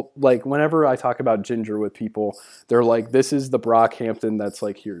people, like whenever I talk about Ginger with people, they're like, this is the Brockhampton that's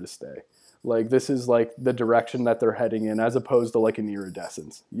like here to stay. Like this is like the direction that they're heading in as opposed to like an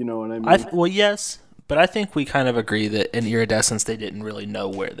Iridescence. You know what I mean? Well, yes, But I think we kind of agree that in Iridescence, they didn't really know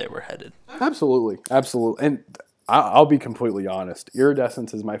where they were headed. Absolutely. And I'll be completely honest.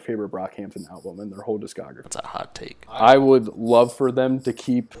 Iridescence is my favorite Brockhampton album in their whole discography. It's a hot take. I would love for them to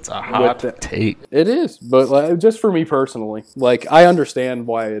keep. It's a hot take. It is, but like, just for me personally, like I understand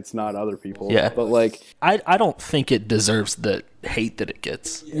why it's not other people. Yeah, but like I don't think it deserves the hate that it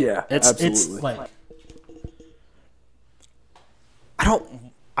gets. Yeah, absolutely. It's like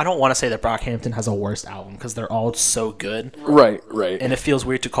I don't want to say that Brockhampton has a worst album because they're all so good. Right. And it feels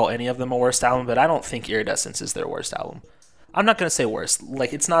weird to call any of them a worst album, but I don't think Iridescence is their worst album. I'm not going to say worst.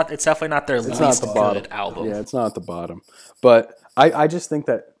 Like it's definitely not their least good album. Yeah, it's not at the bottom. But I just think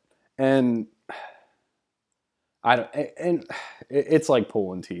that, and it's like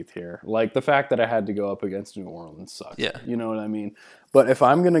pulling teeth here. Like the fact that I had to go up against New Orleans sucks. Yeah. You know what I mean? But if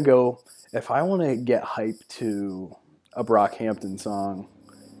I want to get hyped to a Brockhampton song,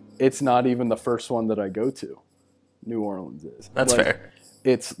 it's not even the first one that I go to. New Orleans is. That's fair.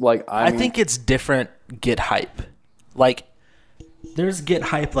 It's like I think it's different get hype. Like there's get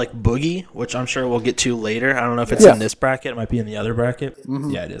hype like Boogie, which I'm sure we'll get to later. I don't know if it's in this bracket. It might be in the other bracket. Mm-hmm.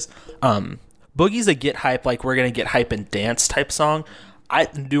 Yeah, it is. Boogie's a get hype, like we're going to get hype and dance type song.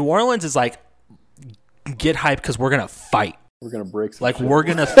 New Orleans is like get hype because we're going to fight. We're going to break some like shit. We're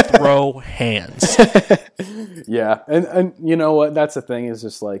going to throw hands. Yeah. And you know what? That's the thing is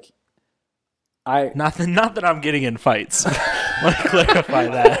just like not that I'm getting in fights. Let me clarify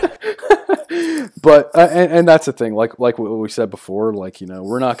that. But and that's the thing, like what we said before, like, you know,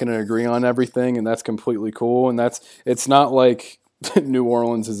 we're not going to agree on everything, and that's completely cool. And it's not like New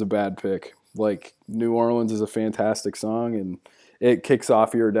Orleans is a bad pick. Like New Orleans is a fantastic song, and it kicks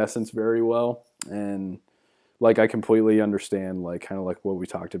off Iridescence very well. And like I completely understand, like kind of like what we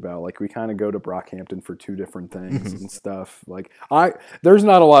talked about. Like we kind of go to Brockhampton for two different things and stuff. Like there's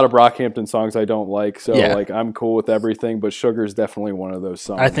not a lot of Brockhampton songs I don't like, so like I'm cool with everything. But Sugar's definitely one of those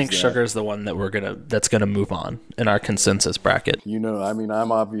songs. I think Sugar's the one that that's gonna move on in our consensus bracket. You know, I mean,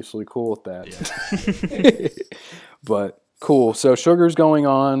 I'm obviously cool with that. Yeah. But cool. So Sugar's going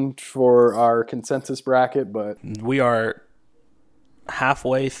on for our consensus bracket, but we are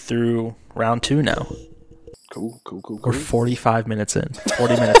halfway through round 2 now. Cool. We're 45 minutes in.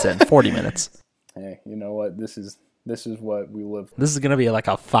 40 minutes in. 40 minutes. Hey, you know what? This is what we live for. This is going to be like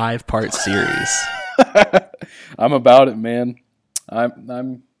a 5-part series. I'm about it, man. I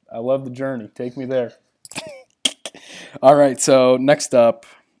love the journey. Take me there. All right, so next up,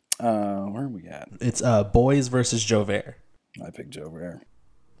 where are we at? It's Boys versus Jover. I picked Jover.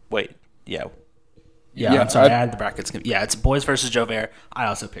 Wait, yeah, I'm sorry, I had the brackets. Yeah, it's Boys versus Jover. I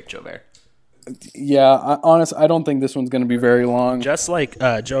also picked Jover. Yeah, I don't think this one's going to be very long. Just like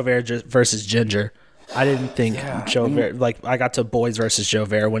Jover versus Ginger, I didn't think Jover. Like I got to Boys versus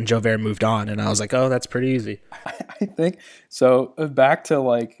Jover when Jover moved on, and I was like, oh, that's pretty easy. I think so. Back to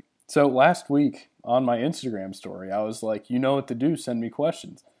last week on my Instagram story, I was like, you know what to do. Send me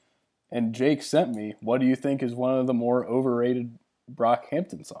questions, and Jake sent me, what do you think is one of the more overrated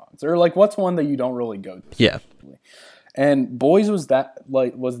Brockhampton songs, or like what's one that you don't really go to? Yeah. And Boys was that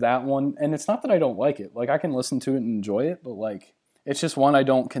one, and it's not that I don't like it. Like I can listen to it and enjoy it, but like it's just one I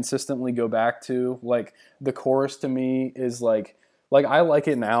don't consistently go back to. Like the chorus to me is like I like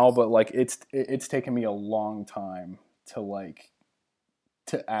it now, but like it's taken me a long time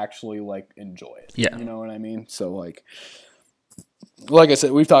to actually like enjoy it. Yeah. You know what I mean? So like I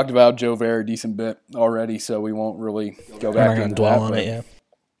said, we've talked about Jover a decent bit already, so we won't really go back and dwell on it.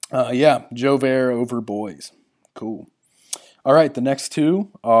 Yeah, Jover over Boys. Cool. All right, the next two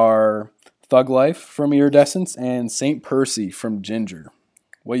are Thug Life from Iridescence and St. Percy from Ginger.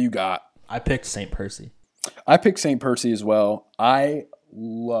 What you got? I picked St. Percy. I picked St. Percy as well. I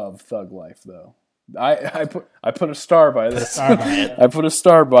love Thug Life though. I put a star by this. I put a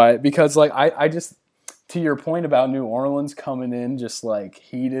star by it because like I just, to your point about New Orleans coming in just like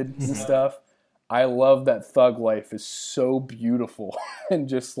heated and stuff, I love that Thug Life is so beautiful and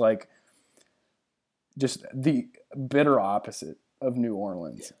just the bitter opposite of New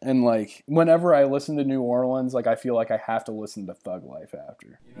Orleans. And like whenever I listen to New Orleans, like I feel like I have to listen to Thug Life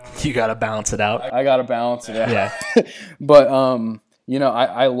after. You got to balance it out. I got to balance it out. Yeah. But you know,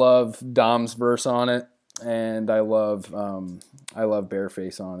 I love Dom's verse on it, and I love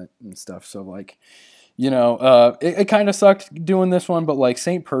Bareface on it and stuff. So like, you know, it kind of sucked doing this one, but like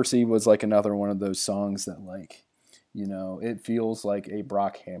St. Percy was like another one of those songs that like, you know, it feels like a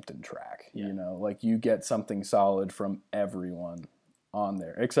Brockhampton track. Yeah. You know, like you get something solid from everyone on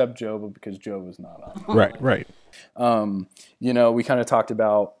there, except Joe, because Joe was not on. Right. You know, we kind of talked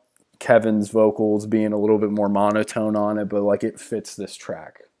about Kevin's vocals being a little bit more monotone on it, but like it fits this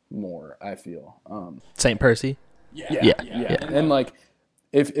track more, I feel. St. Percy. Yeah. And like,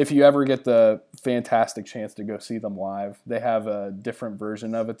 if you ever get the fantastic chance to go see them live, they have a different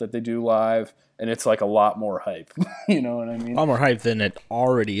version of it that they do live, and it's like a lot more hype. You know what I mean? A lot more hype than it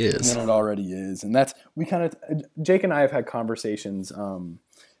already is. And that's, Jake and I have had conversations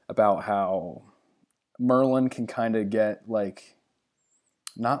about how Merlin can kind of get like,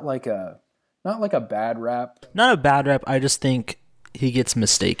 not like a bad rap. Not a bad rap. I just think he gets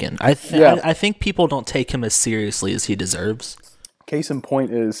mistaken. I think people don't take him as seriously as he deserves. Case in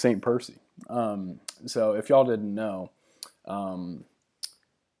point is St. Percy. So if y'all didn't know,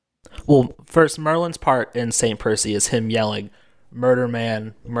 well, first Merlin's part in St. Percy is him yelling, murder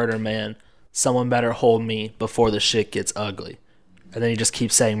man, someone better hold me before the shit gets ugly. And then he just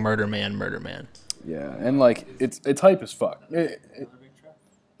keeps saying murder man. Yeah, and like it's hype as fuck.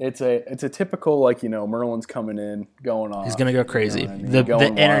 It's a typical, like, you know, Merlin's coming in, going off. He's gonna go crazy. You know what I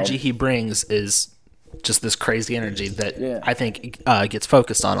mean? The energy he brings is just this crazy energy that I think gets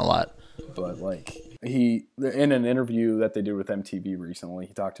focused on a lot. But like he, in an interview that they did with MTV recently,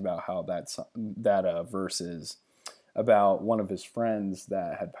 he talked about how that verse is about one of his friends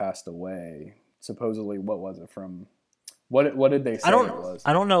that had passed away. Supposedly, what was it from? What did they say it was?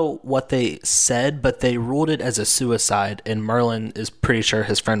 I don't know what they said, but they ruled it as a suicide, and Merlin is pretty sure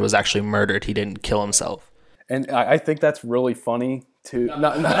his friend was actually murdered. He didn't kill himself. And I think that's really funny too.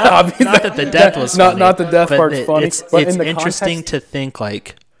 Not that the death was funny. Not the death part's funny. It's in the interesting context, to think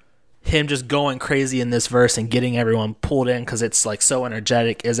like him just going crazy in this verse and getting everyone pulled in because it's like so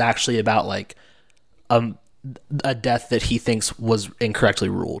energetic is actually about like a death that he thinks was incorrectly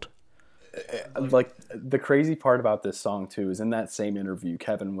ruled. Like the crazy part about this song too is in that same interview,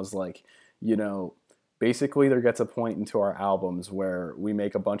 Kevin was like, you know, basically there gets a point into our albums where we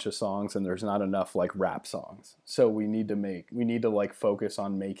make a bunch of songs and there's not enough like rap songs. So we need to like focus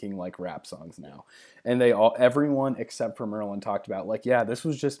on making like rap songs now. And everyone except for Merlin talked about like, yeah, this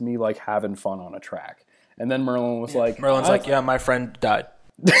was just me like having fun on a track. And then Merlin's like, yeah, my friend died.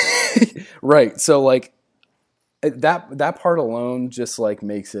 Right. So like, that part alone just like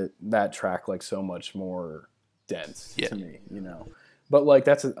makes that track like so much more dense to me, you know. But like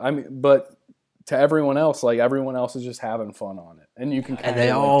but to everyone else, like everyone else is just having fun on it, and you can kind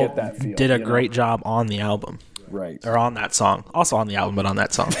of like get that feel. Did a great job on the album, right? Or on that song, also on the album, but on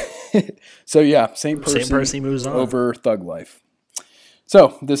that song. So yeah, St. Percy moves on over Thug Life.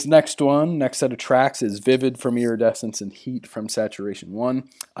 So this next set of tracks is Vivid from Iridescence and Heat from Saturation 1.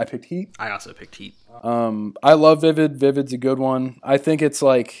 I picked Heat. I also picked Heat. I love Vivid. Vivid's a good one. I think it's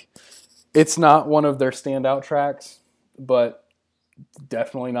not one of their standout tracks, but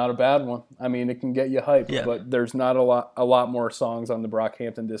definitely not a bad one. I mean, it can get you hyped, but there's not a lot more songs on the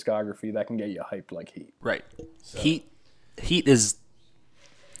Brockhampton discography that can get you hyped like Heat. Right. So. Heat is,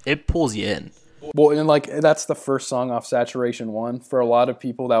 it pulls you in. Well, and like that's the first song off Saturation 1. For a lot of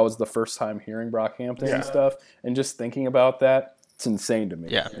people, that was the first time hearing Brockhampton and stuff. And just thinking about that, it's insane to me.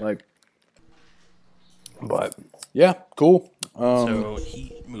 Yeah. But yeah, cool. So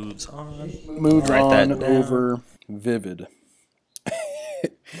Heat moves on. Over Vivid.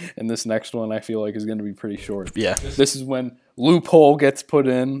 And this next one I feel like is going to be pretty short. Yeah. This is when Loophole gets put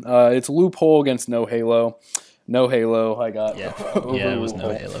in. It's Loophole against No Halo. No Halo, I got. Yeah, it was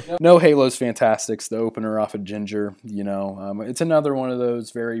No Halo. No Halo's fantastic. It's the opener off of Ginger. You know, it's another one of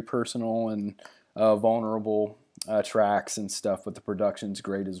those very personal and vulnerable tracks and stuff, but the production's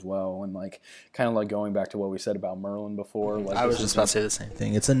great as well. And like, kind of like going back to what we said about Merlin before. Like, I was just about to say the same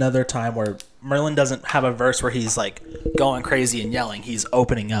thing. It's another time where Merlin doesn't have a verse where he's like going crazy and yelling. He's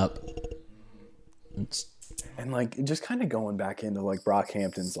opening up. And like just kind of going back into like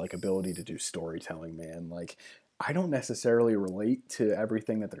Brockhampton's like ability to do storytelling, man. Like I don't necessarily relate to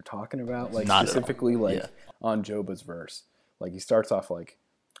everything that they're talking about. Like not specifically like on Joba's verse. Like he starts off like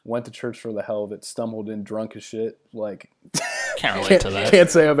went to church for the hell of it, stumbled in drunk as shit. Like can't relate to that. Can't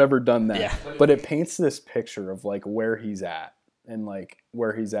say I've ever done that. Yeah. But it paints this picture of like where he's at and like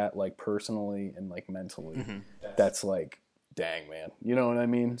where he's at like personally and like mentally. Mm-hmm. That's like dang, man. You know what I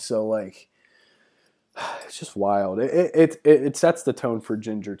mean? So like it's just wild. It sets the tone for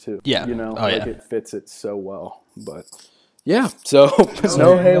Ginger too. Yeah. You know, it fits it so well. But yeah, so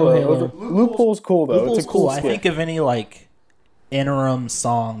no Halo. Loophole's cool though. Loophole's it's a cool. I think of any like interim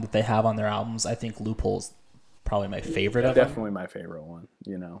song that they have on their albums, I think Loophole's probably my favorite of them. Definitely my favorite one,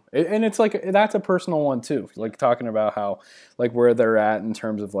 you know. And it's like that's a personal one too. Like talking about how like where they're at in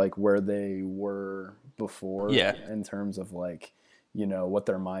terms of like where they were before. Yeah. In terms of like, you know, what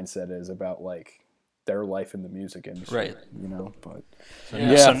their mindset is about like their life in the music industry, right? You know, but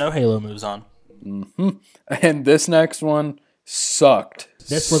so No Halo moves on. Mm-hmm. And this next one sucked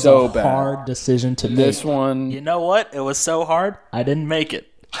This was so a bad. hard decision to make. This one, You know what? It was so hard, I didn't make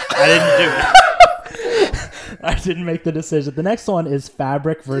it. I didn't do it. I didn't make the decision. The next one is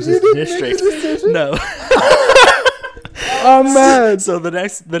Fabric versus District. No. I'm mad. So the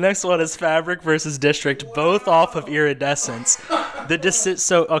next one is Fabric versus District, both off of Iridescence.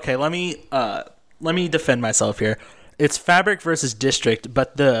 So okay, let me defend myself here. It's Fabric versus District,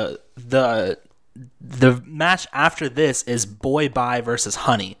 but the match after this is Boy Bye versus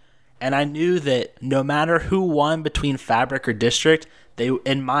Honey. And I knew that no matter who won between Fabric or District,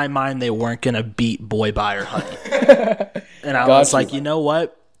 in my mind they weren't gonna beat Boy Bye or Honey. And I was like, you know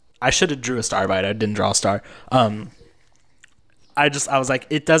what? I should have drew a star bite. I didn't draw a star. I was like,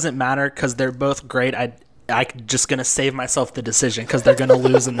 it doesn't matter because they're both great. I'm just gonna save myself the decision because they're gonna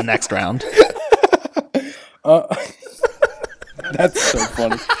lose in the next round. That's so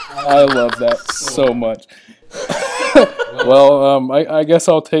funny. I love that so much. Well, I guess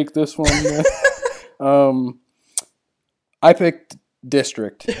I'll take this one. I picked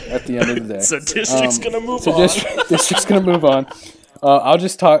District at the end of the day. So District's gonna move on. District's gonna move on. I'll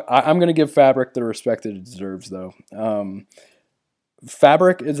just talk. I'm gonna give Fabric the respect that it deserves, though.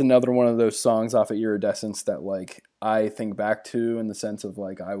 Fabric is another one of those songs off of Iridescence that like I think back to in the sense of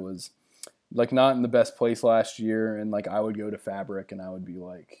like I was like not in the best place last year, and like I would go to Fabric and I would be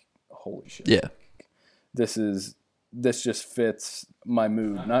like, holy shit. Yeah. This just fits my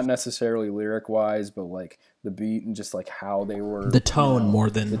mood. Not necessarily lyric wise, but like the beat and just like how they were, the tone more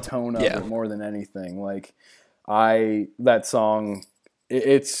than the tone of it more than anything. Like that song,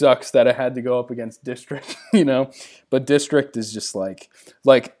 it sucks that it had to go up against District, but District is just like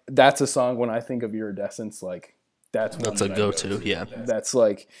that's a song when I think of Iridescence, like that's a go-to. Yeah. That's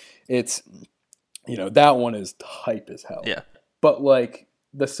like, it's, that one is hype as hell. Yeah. But like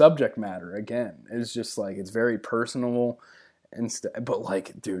the subject matter again is just like, it's very personal but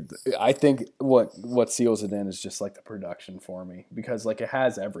like, dude, I think what seals it in is just like the production for me, because like it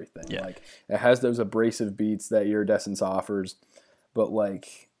has everything. Yeah. Like it has those abrasive beats that Iridescence offers, but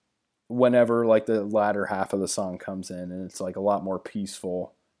like whenever like the latter half of the song comes in and it's like a lot more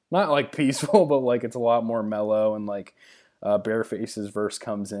peaceful, not like peaceful, but like it's a lot more mellow, and like Bareface's verse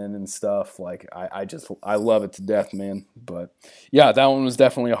comes in and stuff. Like I love it to death, man. But yeah, that one was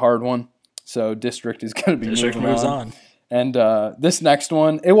definitely a hard one. So District is going to be District moves on. And this next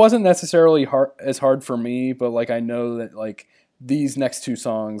one, it wasn't necessarily as hard for me, but like I know that like these next two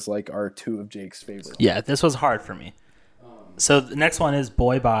songs like are two of Jake's favorites. Yeah, this was hard for me. So the next one is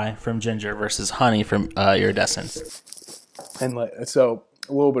Boy Bye from Ginger versus Honey from Iridescence. And like so,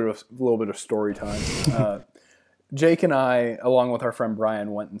 a little bit of story time. Jake and I, along with our friend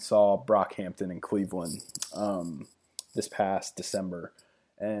Brian, went and saw Brockhampton in Cleveland this past December,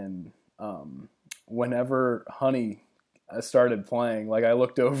 and whenever Honey started playing, like I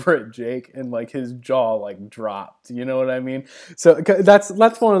looked over at Jake and like his jaw like dropped, you know what I mean? So that's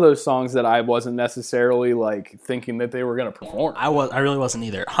one of those songs that I wasn't necessarily like thinking that they were going to perform. I really wasn't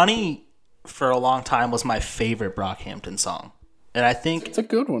either. Honey for a long time was my favorite Brockhampton song, and I think it's a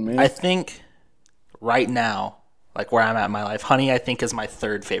good one, man. I think right now, like where I'm at in my life, Honey I think is my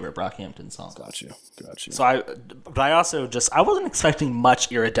third favorite Brockhampton song. Got you. So I also I wasn't expecting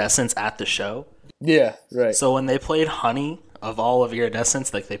much Iridescence at the show. Yeah, right. So when they played Honey, of all of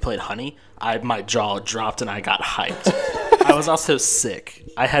Iridescence, like they played Honey, my jaw dropped and I got hyped. I was also sick.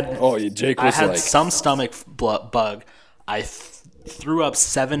 Jake was like some stomach bug. I threw up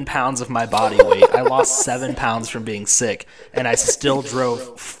 7 pounds of my body weight. I lost 7 pounds from being sick, and I still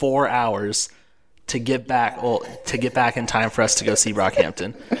drove 4 hours to get back in time for us to go see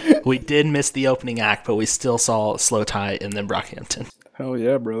Brockhampton. We did miss the opening act, but we still saw Slow Tie and then Brockhampton. Hell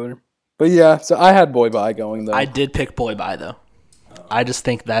yeah, brother. But yeah, so I had Boy Bye going though. I did pick Boy Bye though. I just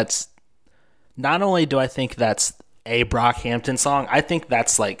think that's, not only do I think that's a Brockhampton song, I think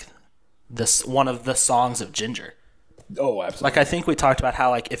that's like this one of the songs of Ginger. Oh, absolutely. Like I think we talked about how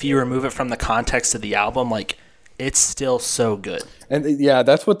like if you remove it from the context of the album, like it's still so good. And yeah,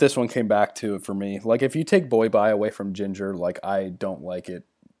 that's what this one came back to for me. Like if you take Boy Bye away from Ginger, like I don't like it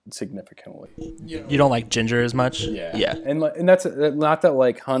significantly. You don't like Ginger as much? Yeah. And that's not that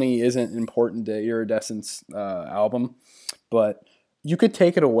like Honey isn't important to Iridescence album, but you could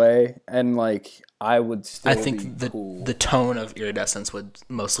take it away and like I would still think the tone of Iridescence would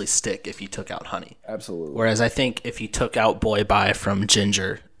mostly stick if you took out Honey. Absolutely. Whereas I think if you took out Boy Bye from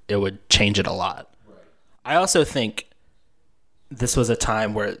Ginger, it would change it a lot. Right. I also think this was a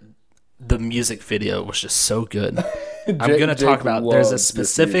time where the music video was just so good. I'm going to talk about, there's a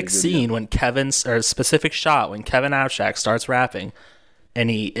specific scene when a specific shot when Kevin Abstract starts rapping, and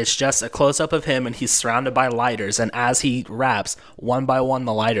it's just a close-up of him, and he's surrounded by lighters, and as he raps, one by one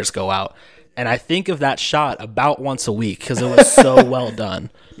the lighters go out. And I think of that shot about once a week because it was so well done.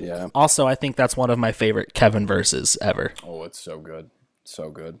 Yeah. Also, I think that's one of my favorite Kevin verses ever. Oh, it's so good.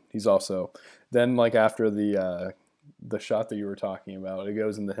 So good. He's also then like after the shot that you were talking about, it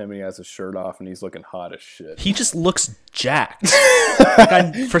goes into him and he has his shirt off and he's looking hot as shit. He just looks jacked. Like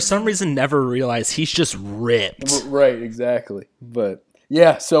I, for some reason, never realized he's just ripped. Right, exactly. But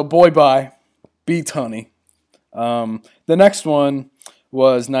yeah, so Boy Bye beats Honey. The next one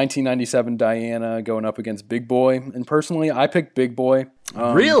was 1997 Diana going up against Big Boy. And personally, I picked Big Boy.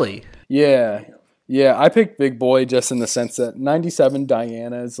 Really? Yeah. Yeah, I picked Big Boy just in the sense that 97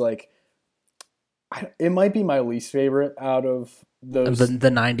 Diana is like, it might be my least favorite out of those. The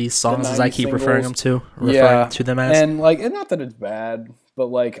 90s songs, 90s as I keep singles. Referring to them as. And like, and not that it's bad, but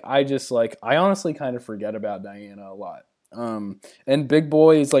like, I honestly kind of forget about Diana a lot. And Big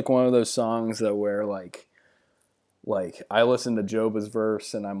Boy is like one of those songs that where like I listen to Joba's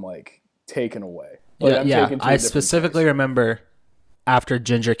verse and I'm like taken away. Like, I specifically remember after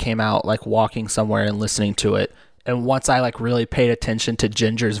Ginger came out, like walking somewhere and listening to it. And once I like really paid attention to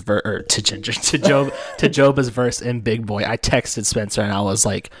Ginger's Joba's verse in Big Boy, I texted Spencer and I was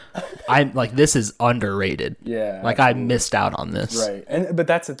like, I'm like, this is underrated. Yeah. Like absolutely. I missed out on this. Right. But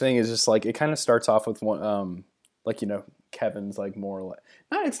that's the thing is just like, it kind of starts off with one, like, you know, Kevin's like more like,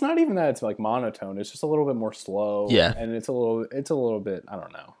 it's not even that it's like monotone. It's just a little bit more slow. Yeah. And it's a little bit, I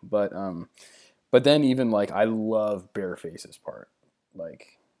don't know. But then even like, I love Bareface's part,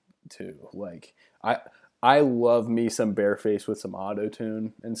 like too. Like I love me some Bareface with some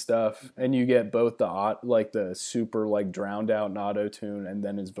auto-tune and stuff. And you get both the super like drowned out auto-tune and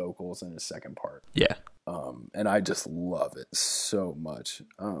then his vocals in his second part. Yeah. And I just love it so much.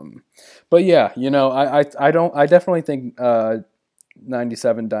 But yeah, you know, I definitely think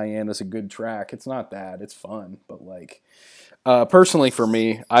 97 Diana's a good track. It's not bad. It's fun. But like, personally for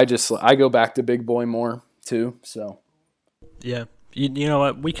me, I go back to Big Boy more too. So yeah, you know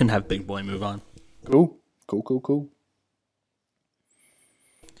what? We can have Big Boy move on. Cool.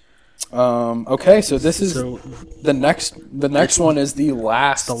 Okay, so this is the next one is the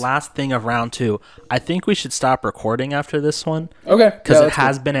last thing of round 2. I think we should stop recording after this one. Okay, because it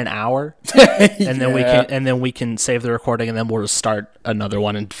has been an hour, and then we can save the recording, and then we'll start another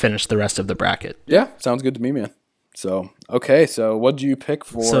one and finish the rest of the bracket. Yeah, sounds good to me, man. So okay, so what do you pick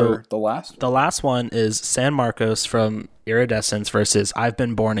for the last? The last one is San Marcos from Iridescence versus I've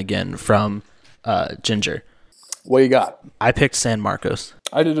Been Born Again from Ginger. What you got? I picked San Marcos.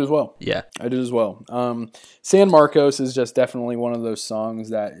 I did as well. Yeah. I did as well. San Marcos is just definitely one of those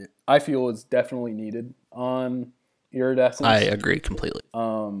songs that I feel is definitely needed on Iridescence. I agree completely.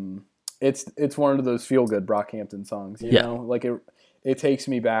 It's one of those feel-good Brockhampton songs, you know? Like it takes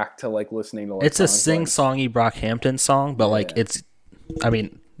me back to like listening to like it's a sing-songy Brockhampton song, but like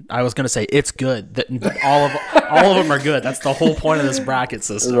I was gonna say it's good. That all of them are good. That's the whole point of this bracket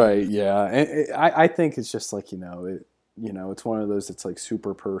system, right? Yeah, and I think it's just like it's one of those that's like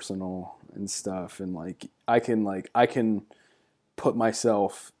super personal and stuff, and like I can put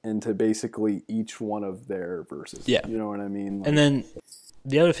myself into basically each one of their verses. Yeah, you know what I mean. Like, and then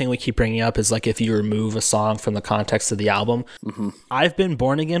the other thing we keep bringing up is like if you remove a song from the context of the album. Mm-hmm. I've Been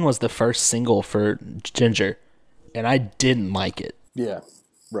Born Again was the first single for Ginger, and I didn't like it. Yeah.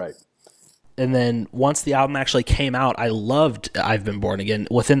 Right. And then once the album actually came out, I loved I've Been Born Again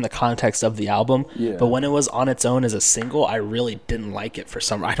within the context of the album. Yeah. But when it was on its own as a single, I really didn't like it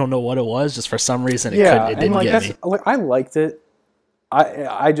I don't know what it was, just for some reason it didn't get me. Like, I liked it.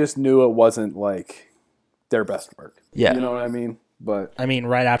 I just knew it wasn't like their best work. Yeah. You know what I mean? But I mean,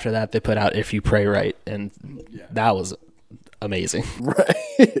 right after that they put out If You Pray Right, and that was amazing. Right.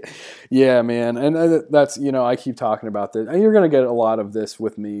 Yeah, man. And that's, I keep talking about this. And you're going to get a lot of this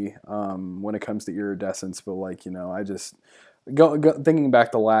with me when it comes to Iridescence. But like, I just thinking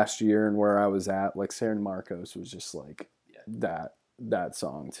back to last year and where I was at, like San Marcos was just like that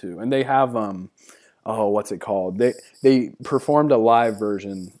song too. And they have, what's it called? They performed a live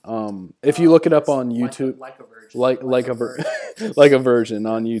version. If you look it up on YouTube, like a version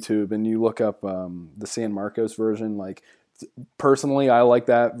on YouTube, and you look up the San Marcos version, like, personally, I like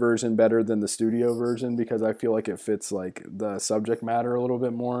that version better than the studio version because I feel like it fits like the subject matter a little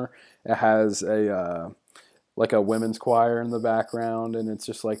bit more. It has a women's choir in the background, and it's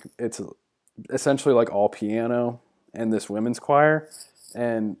just like it's essentially like all piano and this women's choir,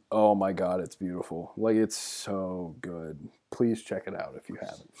 and oh my god, it's beautiful. Like, it's so good. Please check it out if you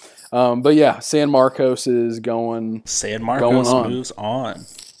haven't. But yeah, San Marcos is going. San Marcos moves on.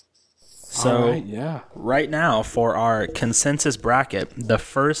 So All right, yeah. right now for our consensus bracket, the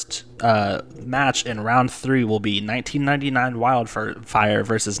first match in round 3 will be 1999 Wildfire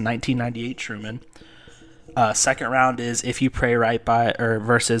versus 1998 Truman. Second round is If You Pray Right By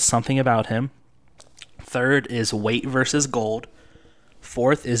versus Something About Him. Third is Weight versus Gold.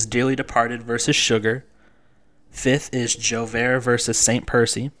 Fourth is Dearly Departed versus Sugar. Fifth is Jover versus St.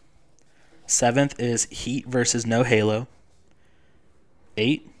 Percy. Seventh is Heat versus No Halo.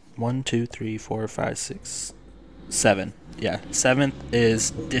 8. 1, 2, 3, 4, 5, 6, 7. Yeah. 7th is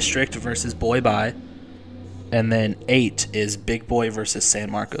District versus Boy Bye. And then 8 is Big Boy versus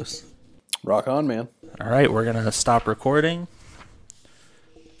San Marcos. Rock on, man. All right, we're going to stop recording.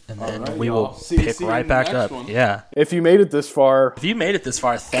 And then right, we y'all. will See pick you right in the back next up. one. Yeah. If you made it this far, If you made it this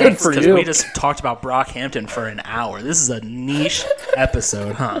far, thanks, for because you. we just talked about Brockhampton for an hour. This is a niche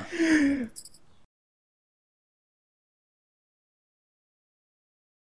episode, huh?